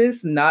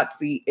racist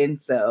Nazi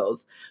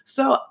incels.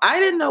 So I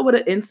didn't know what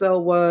an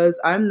incel was.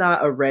 I'm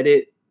not a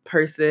Reddit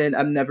person.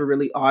 I'm never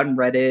really on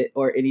Reddit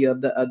or any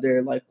of the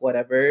other like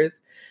whatevers.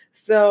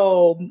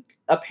 So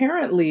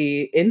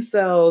apparently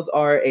incels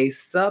are a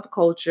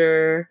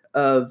subculture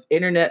of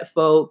internet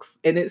folks,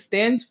 and it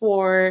stands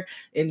for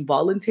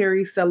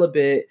involuntary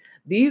celibate.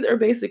 These are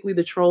basically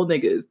the troll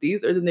niggas.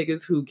 These are the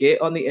niggas who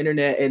get on the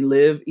internet and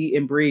live, eat,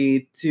 and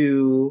breathe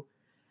to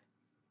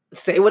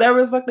say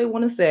whatever the fuck they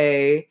want to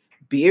say,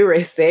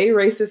 say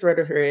racist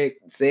rhetoric,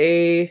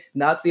 say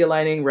Nazi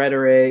aligning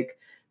rhetoric,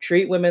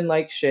 treat women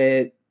like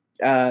shit,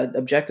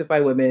 objectify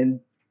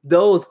women.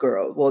 Those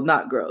girls, well,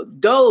 not girls,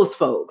 those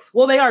folks,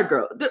 well, they are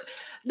girls.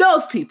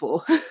 Those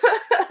people,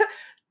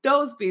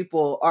 those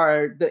people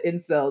are the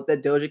incels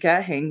that Doja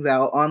Cat hangs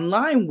out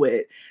online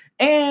with.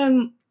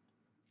 And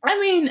I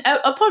mean,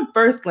 upon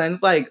first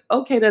glance, like,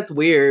 okay, that's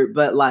weird,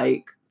 but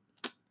like,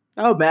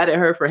 I'm mad at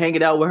her for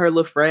hanging out with her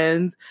little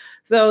friends.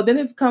 So then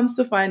it comes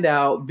to find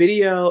out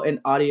video and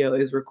audio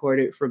is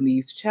recorded from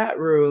these chat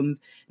rooms.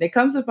 And it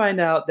comes to find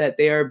out that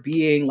they are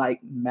being like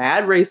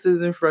mad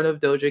racist in front of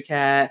Doja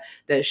Cat,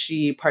 that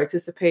she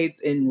participates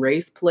in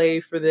race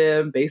play for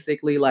them.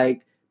 Basically,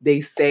 like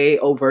they say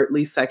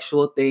overtly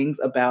sexual things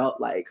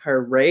about like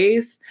her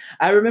race.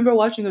 I remember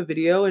watching a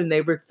video and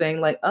they were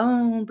saying like,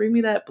 oh, bring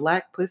me that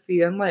black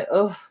pussy. I'm like,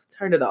 oh,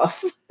 turn it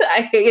off.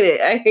 I hate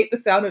it. I hate the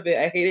sound of it.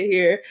 I hate it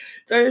here.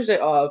 Turn the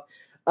shit off.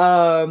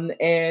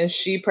 And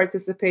she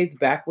participates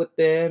back with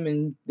them.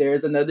 And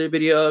there's another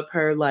video of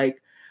her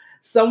like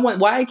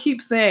why I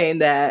keep saying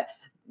that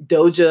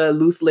Doja,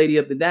 loose lady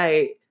of the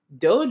night,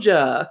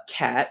 Doja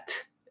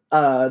Cat.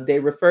 They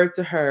refer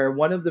to her,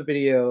 one of the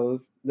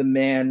videos, the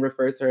man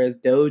refers to her as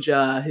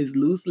Doja, his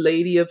loose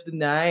lady of the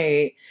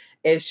night.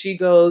 And she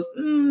goes,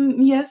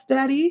 yes,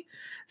 daddy.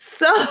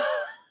 So,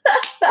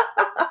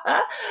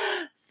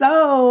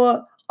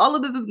 so all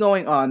of this is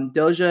going on.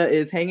 Doja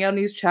is hanging out in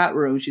these chat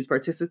rooms. She's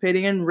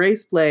participating in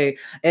race play.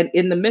 And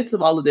in the midst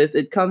of all of this,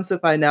 it comes to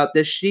find out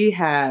that she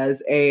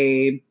has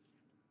a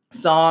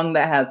song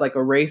that has like a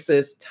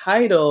racist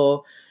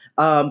title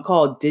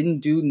called Didn't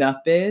Do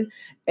Nothing.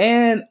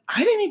 And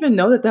I didn't even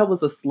know that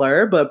was a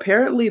slur, but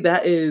apparently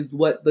that is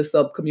what the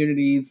sub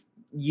communities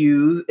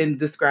use in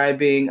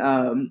describing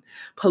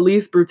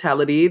police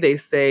brutality. They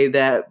say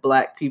that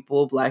Black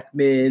people, Black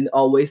men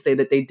always say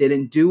that they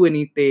didn't do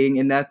anything,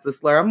 and that's a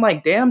slur. I'm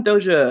like, damn,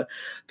 Doja.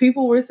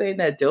 People were saying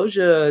that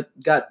Doja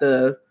got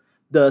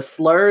the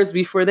slurs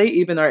before they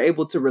even are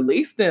able to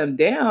release them.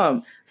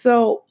 Damn.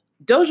 So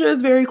Doja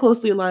is very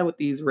closely aligned with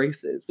these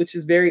races, which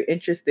is very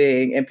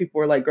interesting. And people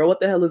were like, girl, what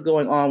the hell is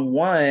going on?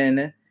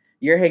 One,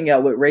 you're hanging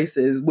out with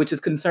races, which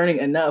is concerning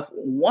enough.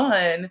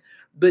 One,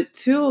 but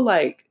two,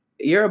 like,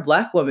 you're a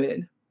Black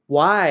woman.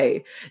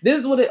 Why? This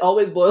is what it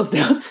always boils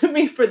down to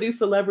me for these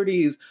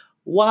celebrities.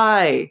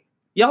 Why?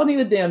 Y'all need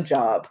a damn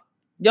job.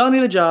 Y'all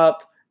need a job.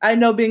 I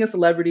know being a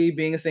celebrity,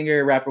 being a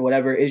singer, rapper,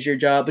 whatever is your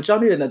job, but y'all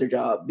need another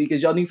job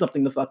because y'all need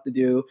something the fuck to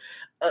do.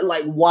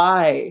 Like,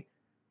 why?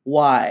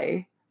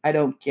 Why? I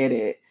don't get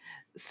it.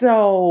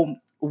 So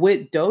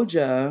with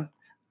Doja,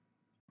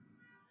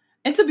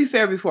 and to be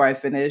fair, before I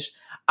finish,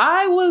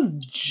 I was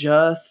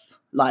just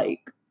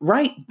like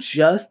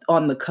just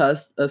on the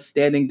cusp of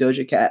standing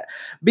Doja Cat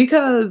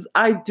because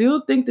I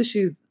do think that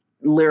she's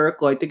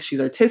lyrical. I think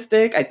she's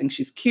artistic. I think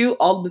she's cute,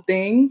 all the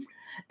things.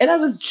 And I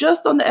was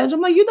just on the edge.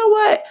 I'm like, you know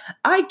what?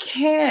 I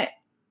can't,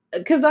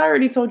 because I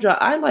already told you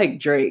I like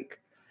Drake.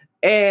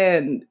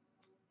 And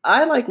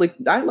I like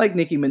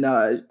Nicki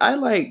Minaj.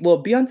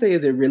 Beyonce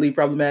isn't really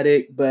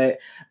problematic, but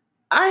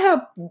I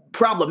have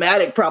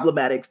problematic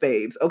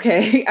faves,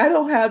 okay? I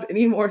don't have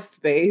any more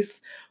space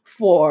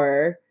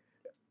for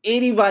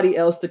anybody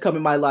else to come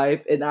in my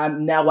life, and I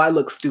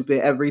look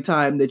stupid every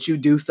time that you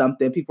do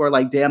something. People are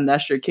like, damn,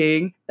 that's your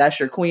king,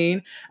 that's your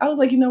queen. I was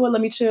like, you know what,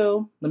 let me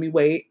chill, let me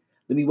wait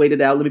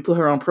it out, let me put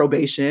her on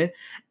probation.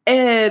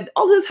 And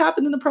all this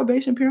happened in the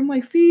probation period. I'm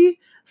like, see,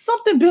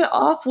 something's been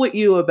off for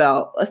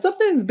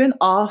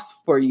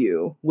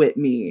you with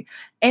me.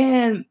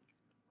 And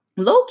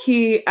low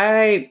key,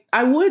 I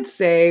would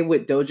say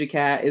with Doja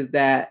Cat is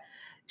that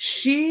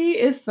she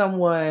is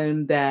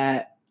someone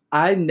that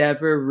I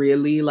never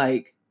really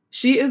like.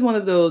 She is one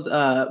of those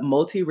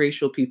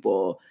multiracial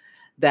people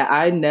that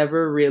I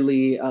never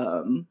really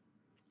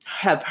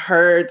have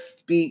heard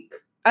speak.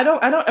 I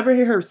don't ever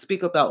hear her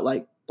speak about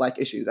like Black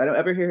issues. I don't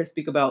ever hear her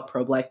speak about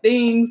pro-Black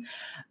things.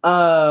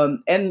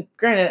 And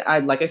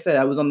granted, like I said,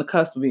 I was on the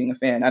cusp of being a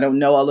fan. I don't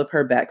know all of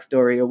her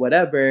backstory or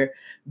whatever,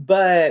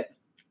 but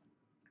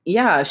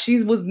yeah,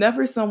 she was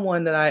never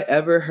someone that I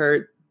ever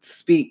heard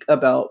speak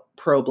about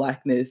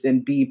pro-Blackness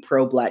and be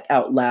pro-Black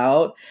out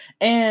loud.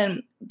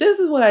 And this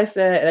is what I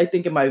said, I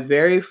think in my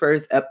very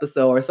first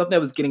episode, or something I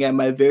was getting at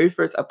my very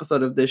first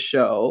episode of this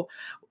show,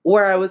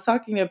 where I was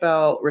talking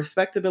about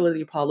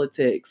respectability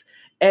politics.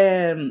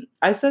 And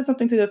I said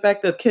something to the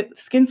effect of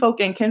skin folk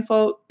and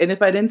kinfolk. And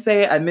if I didn't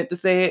say it, I meant to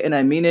say it and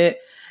I mean it.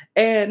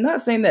 And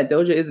not saying that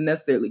Doja isn't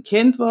necessarily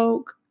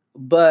kinfolk,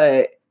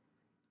 but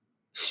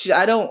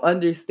I don't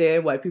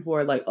understand why people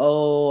are like,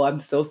 oh, I'm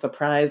so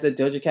surprised at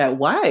Doja Cat.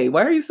 Why?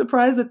 Why are you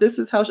surprised that this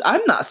is how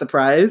I'm not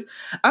surprised.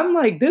 I'm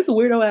like, this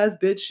weirdo ass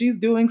bitch, she's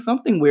doing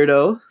something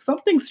weirdo,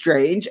 something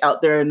strange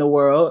out there in the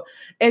world.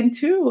 And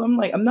two, I'm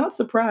like, I'm not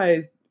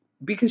surprised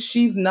because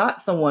she's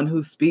not someone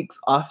who speaks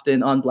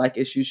often on Black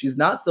issues. She's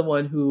not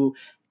someone who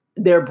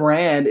their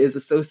brand is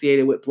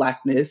associated with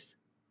Blackness.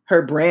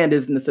 Her brand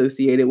isn't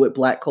associated with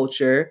Black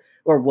culture,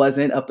 or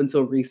wasn't up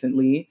until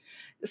recently.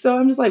 So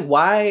I'm just like,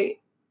 why?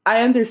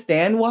 I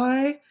understand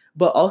why,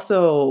 but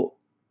also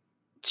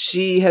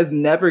she has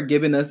never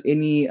given us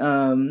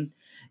anything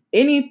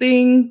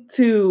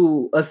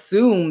to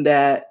assume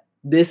that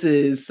this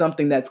is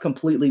something that's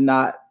completely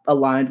not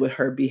aligned with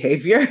her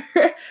behavior.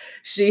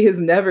 She has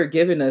never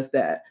given us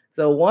that.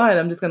 So one,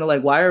 I'm just gonna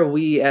like, why are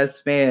we as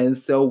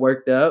fans so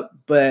worked up?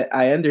 But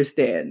I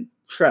understand,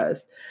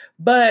 trust.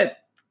 But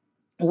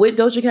with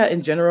Doja Cat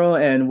in general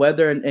and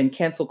whether and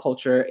cancel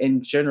culture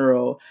in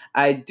general,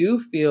 I do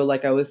feel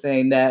like I was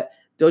saying that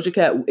Doja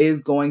Cat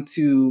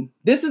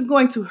this is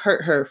going to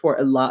hurt her for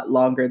a lot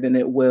longer than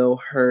it will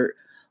hurt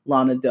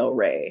Lana Del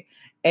Rey.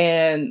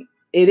 And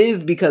it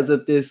is because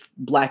of this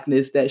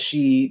blackness that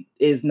she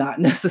is not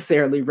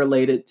necessarily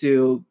related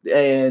to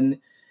and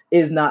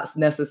is not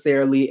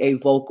necessarily a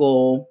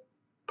vocal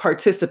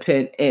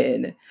participant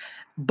in.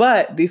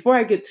 But before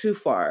I get too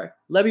far,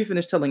 let me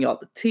finish telling y'all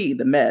the tea,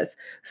 the mess.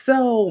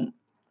 So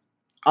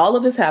all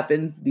of this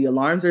happens. The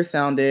alarms are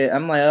sounded.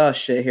 I'm like, oh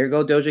shit, here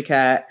go Doja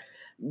Cat.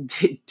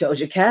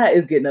 Doja Cat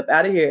is getting up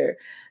out of here.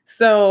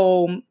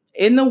 So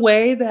in the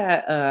way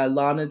that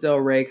Lana Del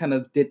Rey kind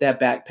of did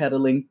that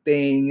backpedaling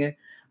thing,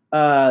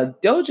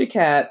 Doja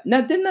Cat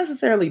didn't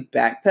necessarily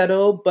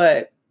backpedal,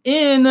 but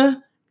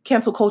in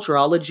cancel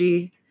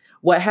culturology,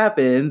 what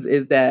happens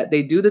is that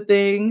they do the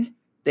thing,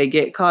 they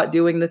get caught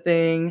doing the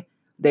thing,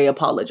 they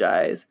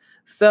apologize.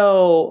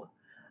 So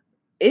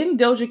in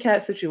Doja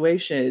Cat's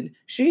situation,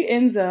 she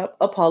ends up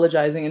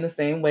apologizing in the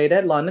same way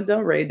that Lana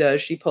Del Rey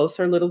does. She posts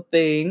her little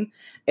thing,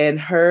 and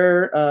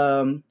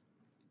her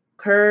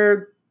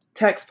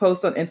text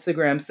post on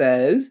Instagram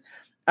says,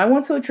 "I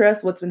want to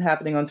address what's been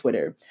happening on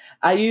Twitter.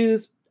 I've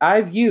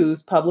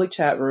used public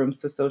chat rooms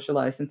to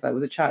socialize since I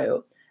was a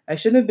child. I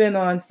shouldn't have been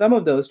on some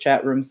of those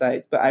chat room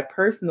sites, but I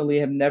personally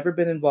have never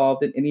been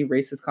involved in any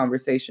racist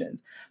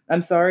conversations.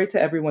 I'm sorry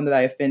to everyone that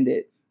I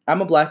offended.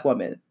 I'm a Black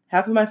woman.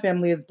 Half of my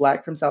family is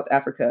Black from South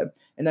Africa,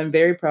 and I'm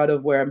very proud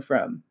of where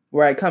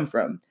I come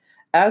from.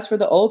 As for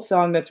the old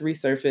song that's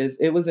resurfaced,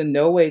 it was in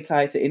no way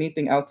tied to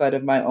anything outside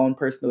of my own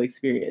personal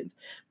experience.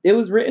 It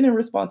was written in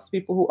response to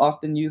people who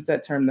often use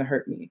that term to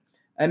hurt me.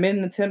 I made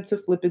an attempt to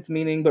flip its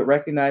meaning, but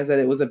recognized that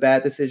it was a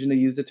bad decision to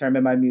use the term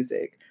in my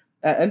music.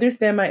 I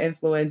understand my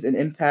influence and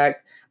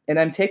impact, and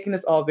I'm taking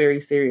this all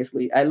very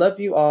seriously. I love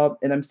you all,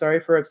 and I'm sorry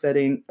for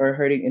upsetting or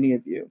hurting any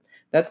of you.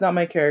 That's not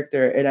my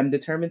character, and I'm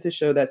determined to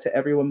show that to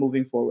everyone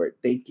moving forward.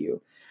 Thank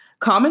you."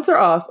 Comments are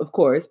off, of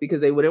course,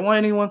 because they wouldn't want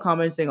anyone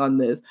commenting on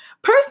this.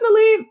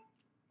 Personally,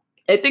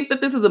 I think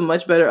that this is a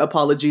much better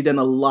apology than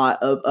a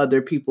lot of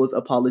other people's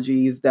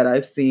apologies that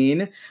I've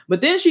seen. But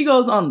then she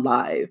goes on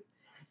live.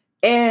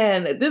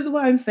 And this is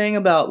what I'm saying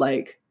about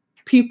like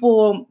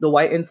people, the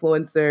white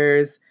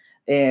influencers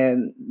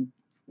and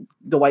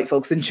the white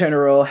folks in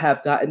general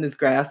have gotten this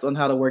grasp on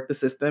how to work the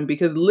system,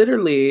 because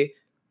literally,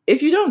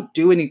 if you don't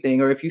do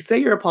anything or if you say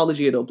your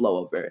apology, it'll blow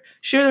over.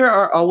 Sure, there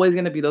are always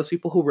going to be those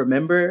people who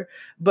remember,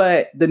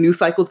 but the news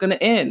cycle is going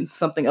to end.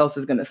 Something else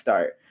is going to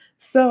start.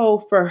 So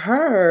for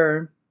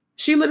her,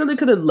 she literally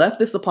could have left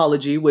this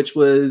apology, which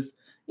was,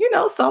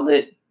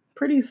 solid,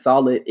 pretty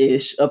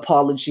solid-ish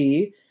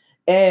apology,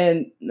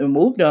 and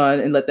moved on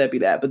and let that be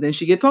that. But then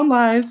she gets on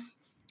live,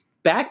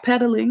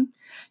 backpedaling,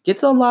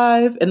 gets on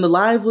live, and the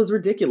live was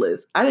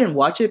ridiculous. I didn't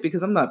watch it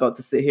because I'm not about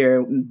to sit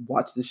here and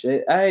watch the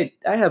shit. I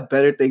have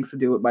better things to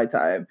do with my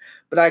time.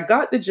 But I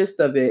got the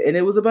gist of it, and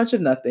it was a bunch of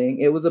nothing.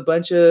 It was a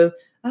bunch of,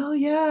 oh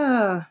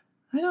yeah,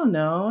 I don't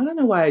know. I don't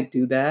know why I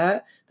do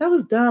that. That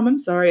was dumb. I'm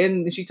sorry.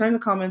 And she turned the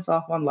comments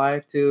off on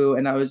live too.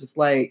 And I was just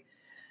like,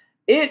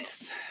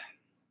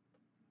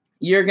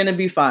 you're going to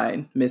be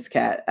fine, Miss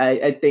Cat.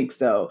 I think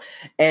so.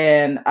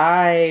 And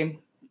I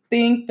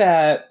think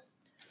that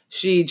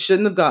she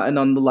shouldn't have gotten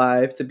on the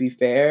live, to be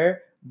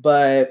fair,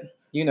 but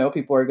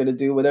people are going to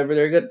do whatever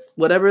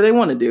they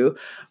want to do.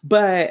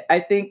 But I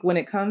think when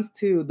it comes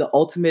to the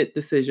ultimate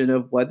decision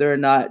of whether or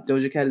not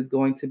Doja Cat is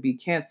going to be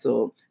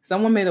canceled,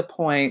 someone made a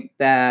point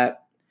that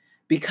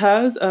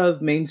because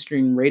of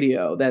mainstream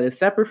radio that is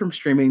separate from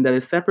streaming, that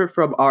is separate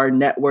from our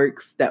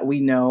networks that we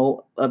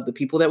know of the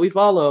people that we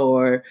follow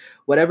or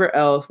whatever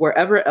else,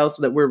 wherever else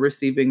that we're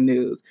receiving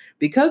news,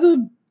 because of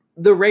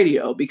the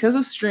radio, because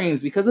of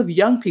streams, because of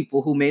young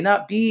people who may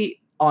not be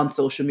on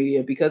social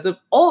media, because of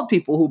old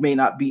people who may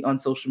not be on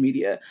social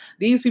media,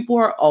 these people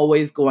are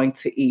always going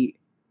to eat,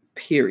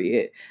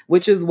 period.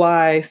 Which is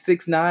why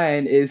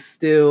 6ix9ine is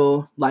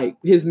still like,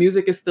 his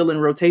music is still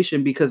in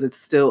rotation, because it's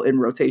still in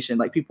rotation.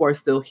 Like, people are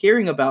still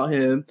hearing about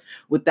him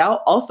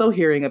without also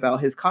hearing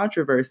about his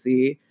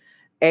controversy,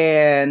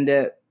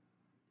 and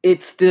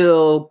it's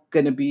still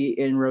going to be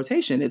in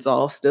rotation. It's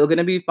all still going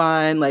to be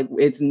fine. Like,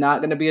 it's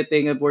not going to be a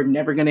thing of we're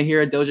never going to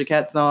hear a Doja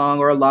Cat song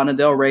or a Lana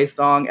Del Rey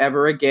song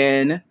ever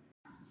again.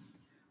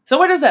 So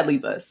where does that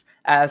leave us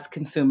as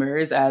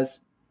consumers,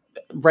 as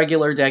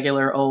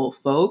regular old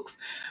folks,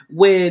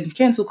 when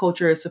cancel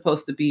culture is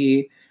supposed to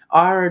be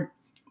our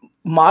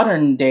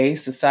modern day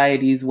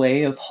society's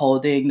way of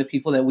holding the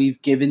people that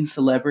we've given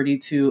celebrity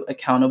to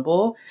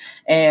accountable?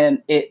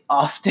 And it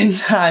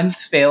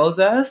oftentimes fails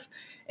us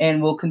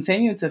and will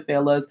continue to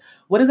fail us.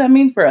 What does that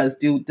mean for us?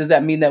 Does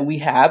that mean that we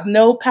have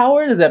no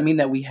power? Does that mean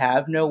that we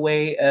have no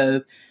way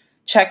of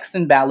checks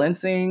and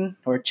balancing,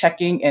 or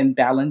checking and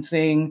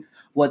balancing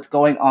what's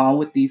going on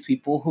with these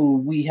people who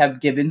we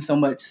have given so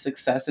much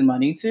success and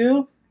money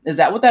to. Is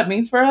that what that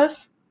means for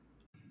us?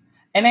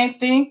 And I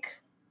think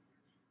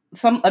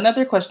some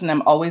another question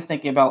I'm always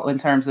thinking about in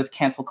terms of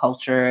cancel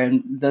culture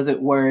and does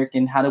it work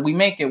and how do we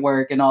make it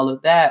work and all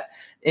of that,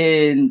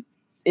 and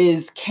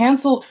is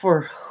canceled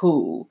for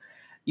who?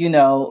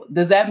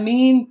 Does that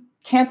mean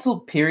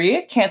canceled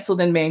period?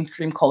 Canceled in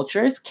mainstream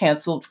cultures,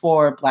 canceled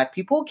for black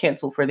people,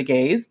 canceled for the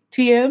gays,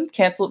 TM,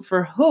 canceled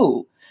for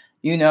who?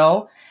 You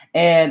know?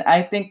 And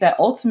I think that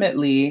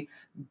ultimately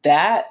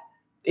that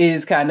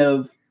is kind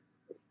of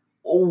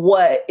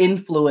what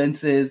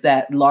influences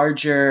that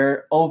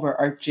larger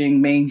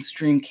overarching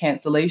mainstream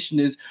cancellation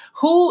is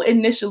who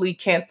initially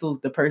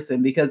cancels the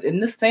person. Because in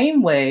the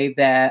same way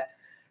that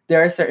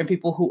there are certain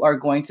people who are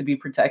going to be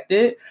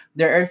protected,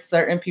 there are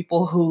certain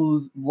people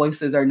whose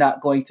voices are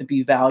not going to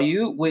be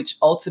valued, which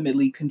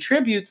ultimately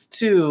contributes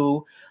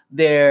to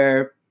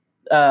their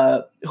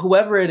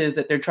whoever it is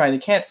that they're trying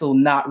to cancel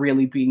not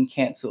really being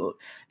canceled.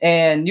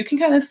 And you can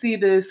kind of see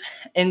this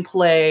in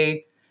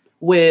play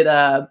with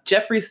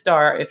Jeffree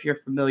Star, if you're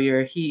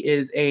familiar. He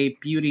is a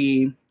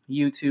beauty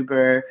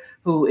YouTuber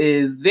who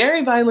is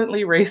very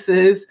violently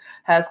racist,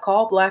 has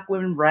called black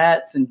women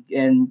rats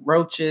and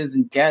roaches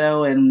and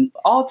ghetto and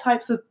all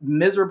types of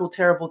miserable,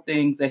 terrible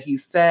things that he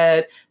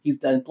said. He's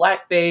done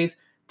blackface.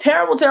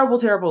 Terrible, terrible,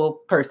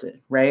 terrible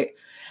person, right?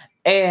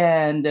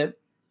 And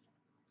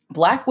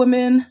black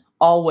women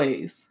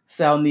always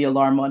sound the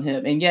alarm on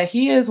him. And yet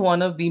he is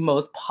one of the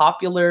most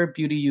popular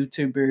beauty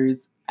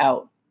YouTubers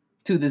out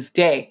to this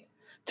day.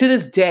 To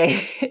this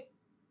day,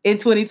 in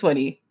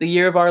 2020, the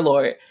year of our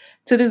Lord,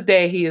 to this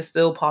day, he is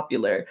still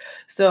popular.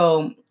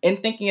 So, in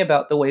thinking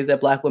about the ways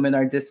that Black women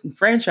are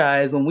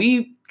disenfranchised, when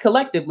we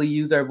collectively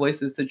use our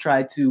voices to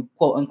try to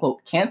quote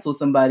unquote cancel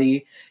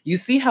somebody, you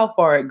see how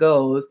far it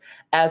goes,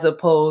 as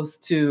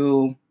opposed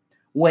to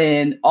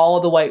when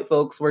all the white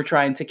folks were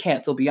trying to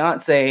cancel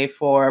Beyonce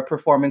for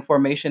performing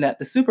Formation at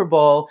the Super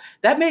Bowl.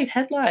 That made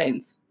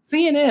headlines.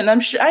 CNN,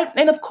 I'm sure,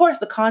 and of course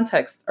the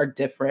contexts are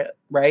different,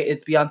 right?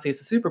 It's Beyonce, it's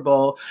the Super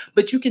Bowl,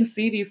 but you can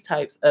see these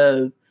types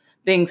of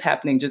things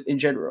happening just in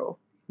general.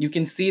 You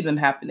can see them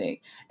happening.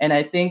 And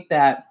I think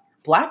that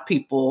Black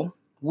people,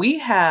 we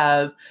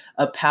have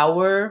a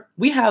power,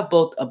 we have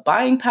both a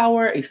buying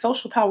power, a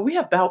social power, we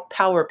have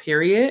power,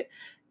 period,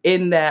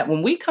 in that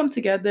when we come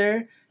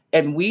together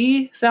and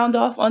we sound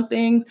off on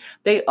things,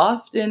 they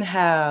often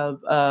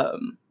have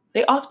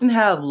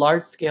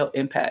large scale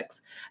impacts.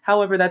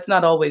 However, that's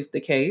not always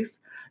the case.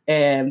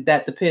 And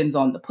that depends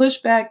on the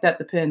pushback, that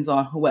depends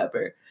on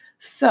whoever.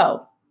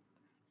 So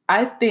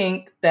I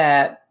think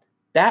that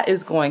that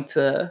is going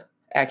to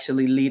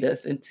actually lead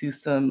us into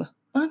some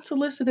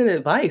unsolicited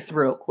advice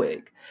real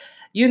quick.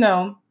 You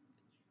know,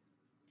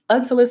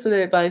 unsolicited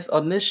advice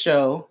on this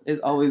show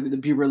is always going to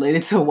be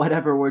related to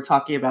whatever we're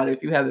talking about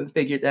if you haven't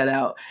figured that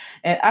out.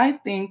 And I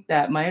think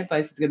that my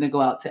advice is going to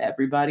go out to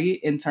everybody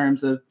in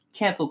terms of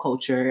cancel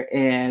culture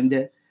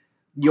and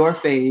your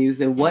faves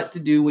and what to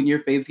do when your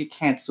faves get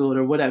canceled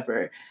or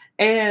whatever.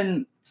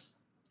 And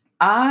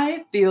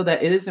I feel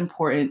that it is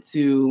important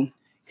to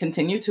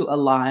continue to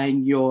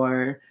align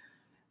your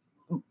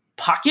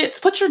pockets.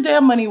 Put your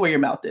damn money where your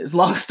mouth is.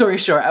 Long story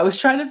short, I was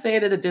trying to say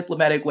it in a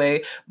diplomatic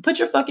way. Put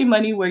your fucking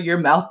money where your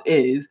mouth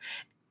is.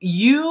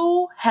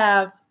 You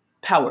have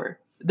power.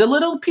 The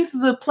little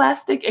pieces of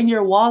plastic in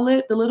your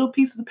wallet, the little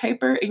pieces of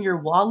paper in your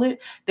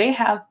wallet, they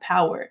have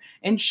power.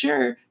 And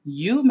sure,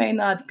 you may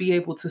not be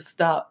able to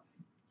stop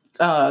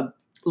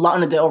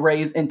Lana Del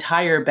Rey's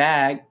entire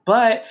bag.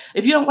 But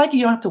if you don't like it,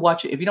 you don't have to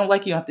watch it. If you don't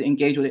like it, you don't have to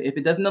engage with it. If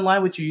it doesn't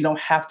align with you, you don't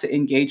have to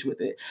engage with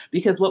it.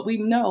 Because what we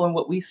know and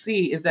what we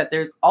see is that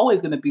there's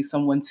always going to be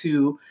someone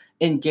to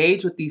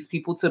engage with these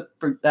people to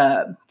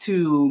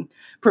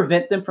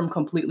prevent them from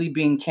completely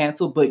being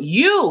canceled. But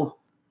you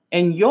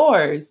and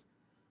yours,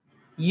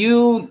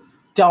 you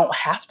don't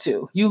have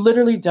to. You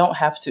literally don't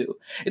have to.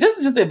 This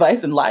is just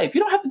advice in life.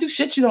 You don't have to do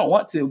shit you don't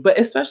want to, but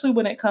especially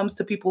when it comes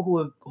to people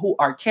who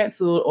are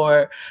canceled,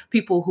 or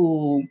people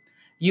who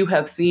you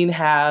have seen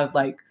have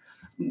like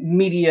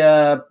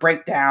media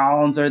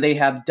breakdowns, or they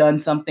have done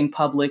something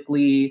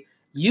publicly.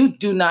 You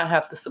do not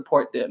have to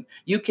support them.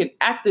 You can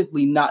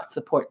actively not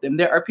support them.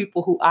 There are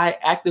people who I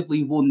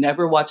actively will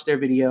never watch their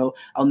video.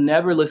 I'll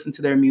never listen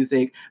to their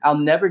music. I'll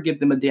never give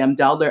them a damn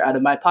dollar out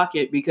of my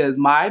pocket, because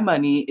my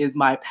money is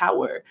my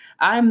power.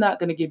 I'm not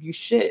going to give you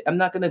shit. I'm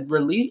not going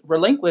to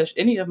relinquish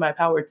any of my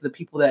power to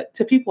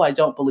people I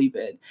don't believe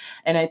in.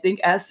 And I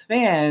think as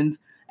fans,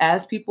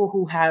 as people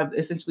who have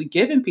essentially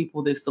given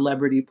people this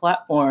celebrity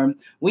platform,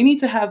 we need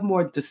to have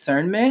more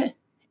discernment.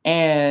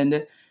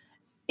 And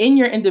in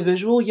your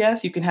individual,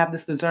 yes, you can have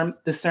this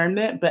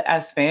discernment, but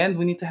as fans,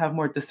 we need to have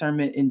more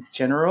discernment in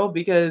general,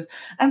 because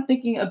I'm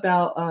thinking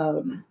about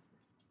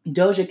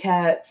Doja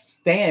Cat's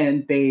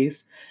fan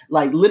base,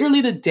 like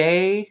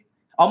literally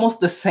almost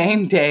the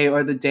same day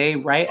or the day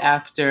right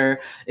after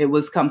it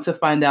was come to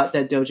find out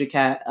that Doja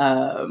Cat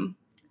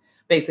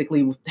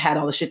basically had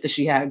all the shit that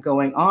she had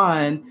going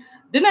on.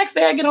 The next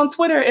day I get on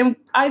Twitter and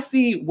I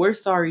see "We're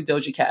sorry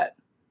Doja Cat,"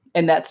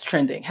 and that's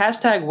trending.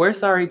 Hashtag "We're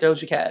sorry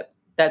Doja Cat."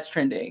 That's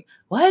trending.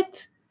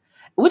 What?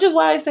 Which is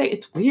why I say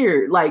it's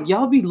weird. Like,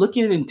 y'all be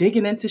looking and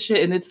digging into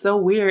shit and it's so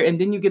weird,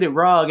 and then you get it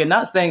wrong. And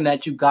not saying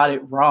that you got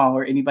it wrong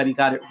or anybody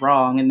got it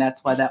wrong and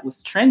that's why that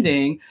was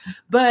trending,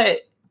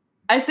 but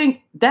I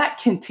think that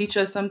can teach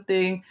us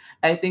something.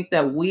 I think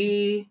that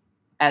we,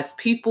 as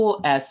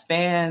people, as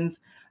fans,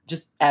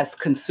 just as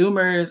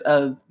consumers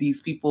of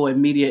these people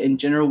and media in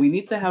general, we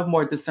need to have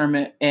more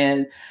discernment,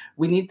 and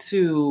we need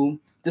to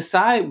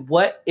decide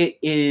what it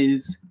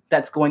is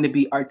that's going to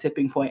be our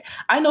tipping point.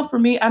 I know for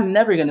me, I'm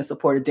never going to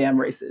support a damn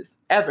racist,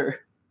 ever,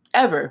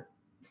 ever,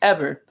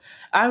 ever.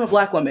 I'm a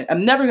Black woman.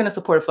 I'm never going to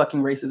support a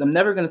fucking racist. I'm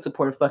never going to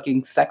support a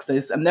fucking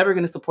sexist. I'm never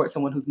going to support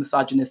someone who's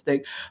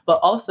misogynistic. But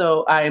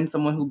also, I am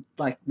someone who,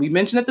 like we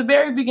mentioned at the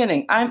very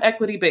beginning, I'm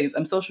equity based.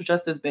 I'm social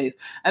justice based.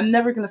 I'm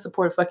never going to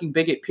support a fucking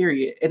bigot,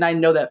 period. And I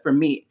know that for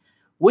me.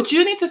 What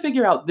you need to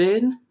figure out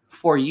then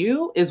for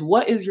you is,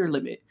 what is your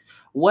limit?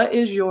 What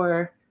is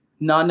your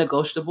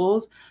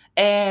non-negotiables?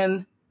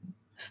 And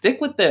stick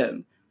with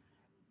them.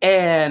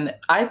 And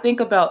I think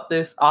about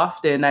this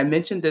often. I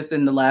mentioned this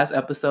in the last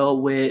episode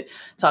with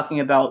talking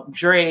about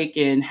Drake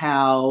and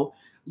how,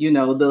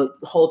 the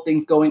whole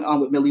thing's going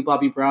on with Millie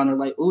Bobby Brown, or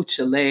like, ooh,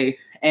 Chile.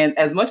 And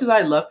as much as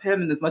I love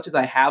him and as much as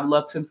I have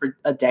loved him for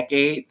a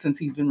decade since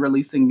he's been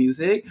releasing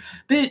music,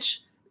 bitch,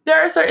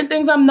 there are certain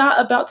things I'm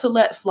not about to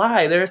let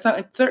fly. There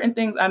are certain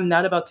things I'm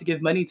not about to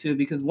give money to,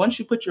 because once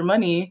you put your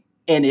money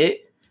in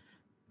it,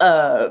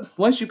 that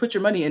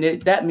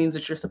means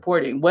that you're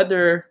supporting.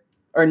 Whether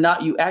or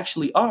not you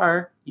actually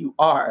are, you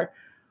are,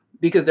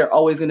 because they're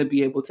always going to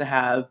be able to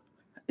have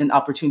an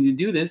opportunity to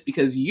do this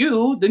because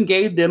you then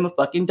gave them a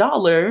fucking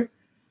dollar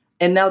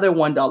and now they're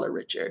 $1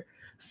 richer.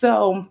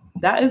 So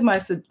that is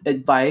my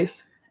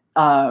advice.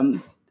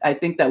 I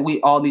think that we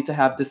all need to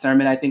have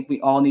discernment. I think we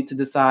all need to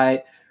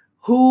decide,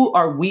 who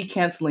are we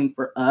canceling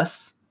for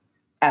us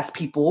as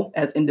people,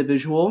 as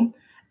individual,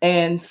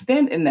 and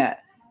stand in that.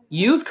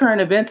 Use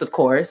current events, of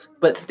course,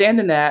 but stand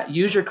in that,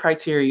 use your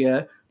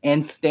criteria,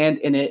 and stand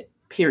in it,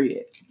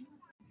 period.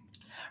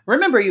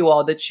 Remember, you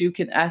all, that you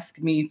can ask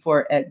me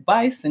for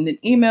advice. Send an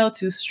email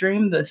to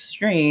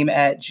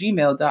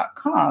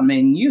streamthestream@gmail.com,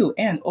 and you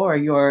and or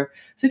your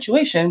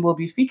situation will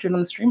be featured on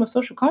the Stream of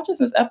Social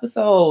Consciousness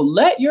episode.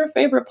 Let your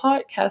favorite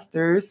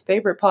podcasters,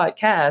 favorite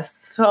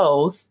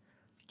podcasts,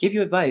 give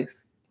you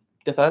advice.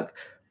 The fuck?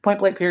 Point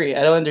blank, period.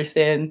 I don't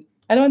understand.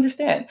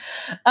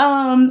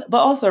 But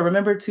also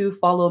remember to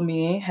follow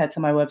me. Head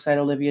to my website,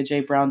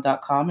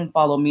 oliviajbrown.com, and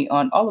follow me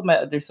on all of my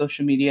other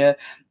social media.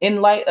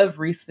 In light of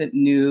recent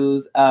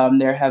news,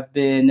 there have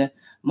been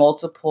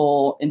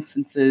multiple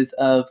instances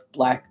of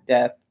Black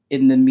death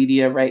in the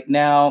media right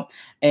now.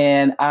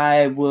 And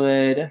I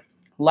would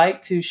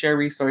like to share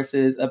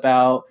resources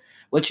about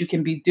what you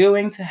can be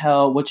doing to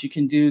help, what you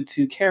can do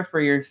to care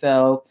for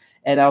yourself.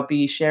 And I'll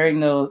be sharing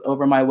those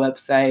over my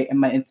website and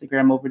my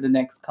Instagram over the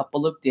next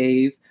couple of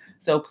days.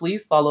 So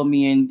please follow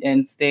me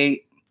and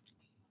stay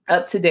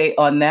up to date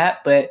on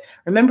that. But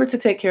remember to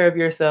take care of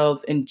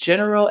yourselves in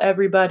general,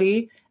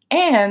 everybody.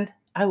 And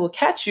I will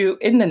catch you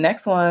in the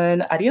next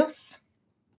one. Adios.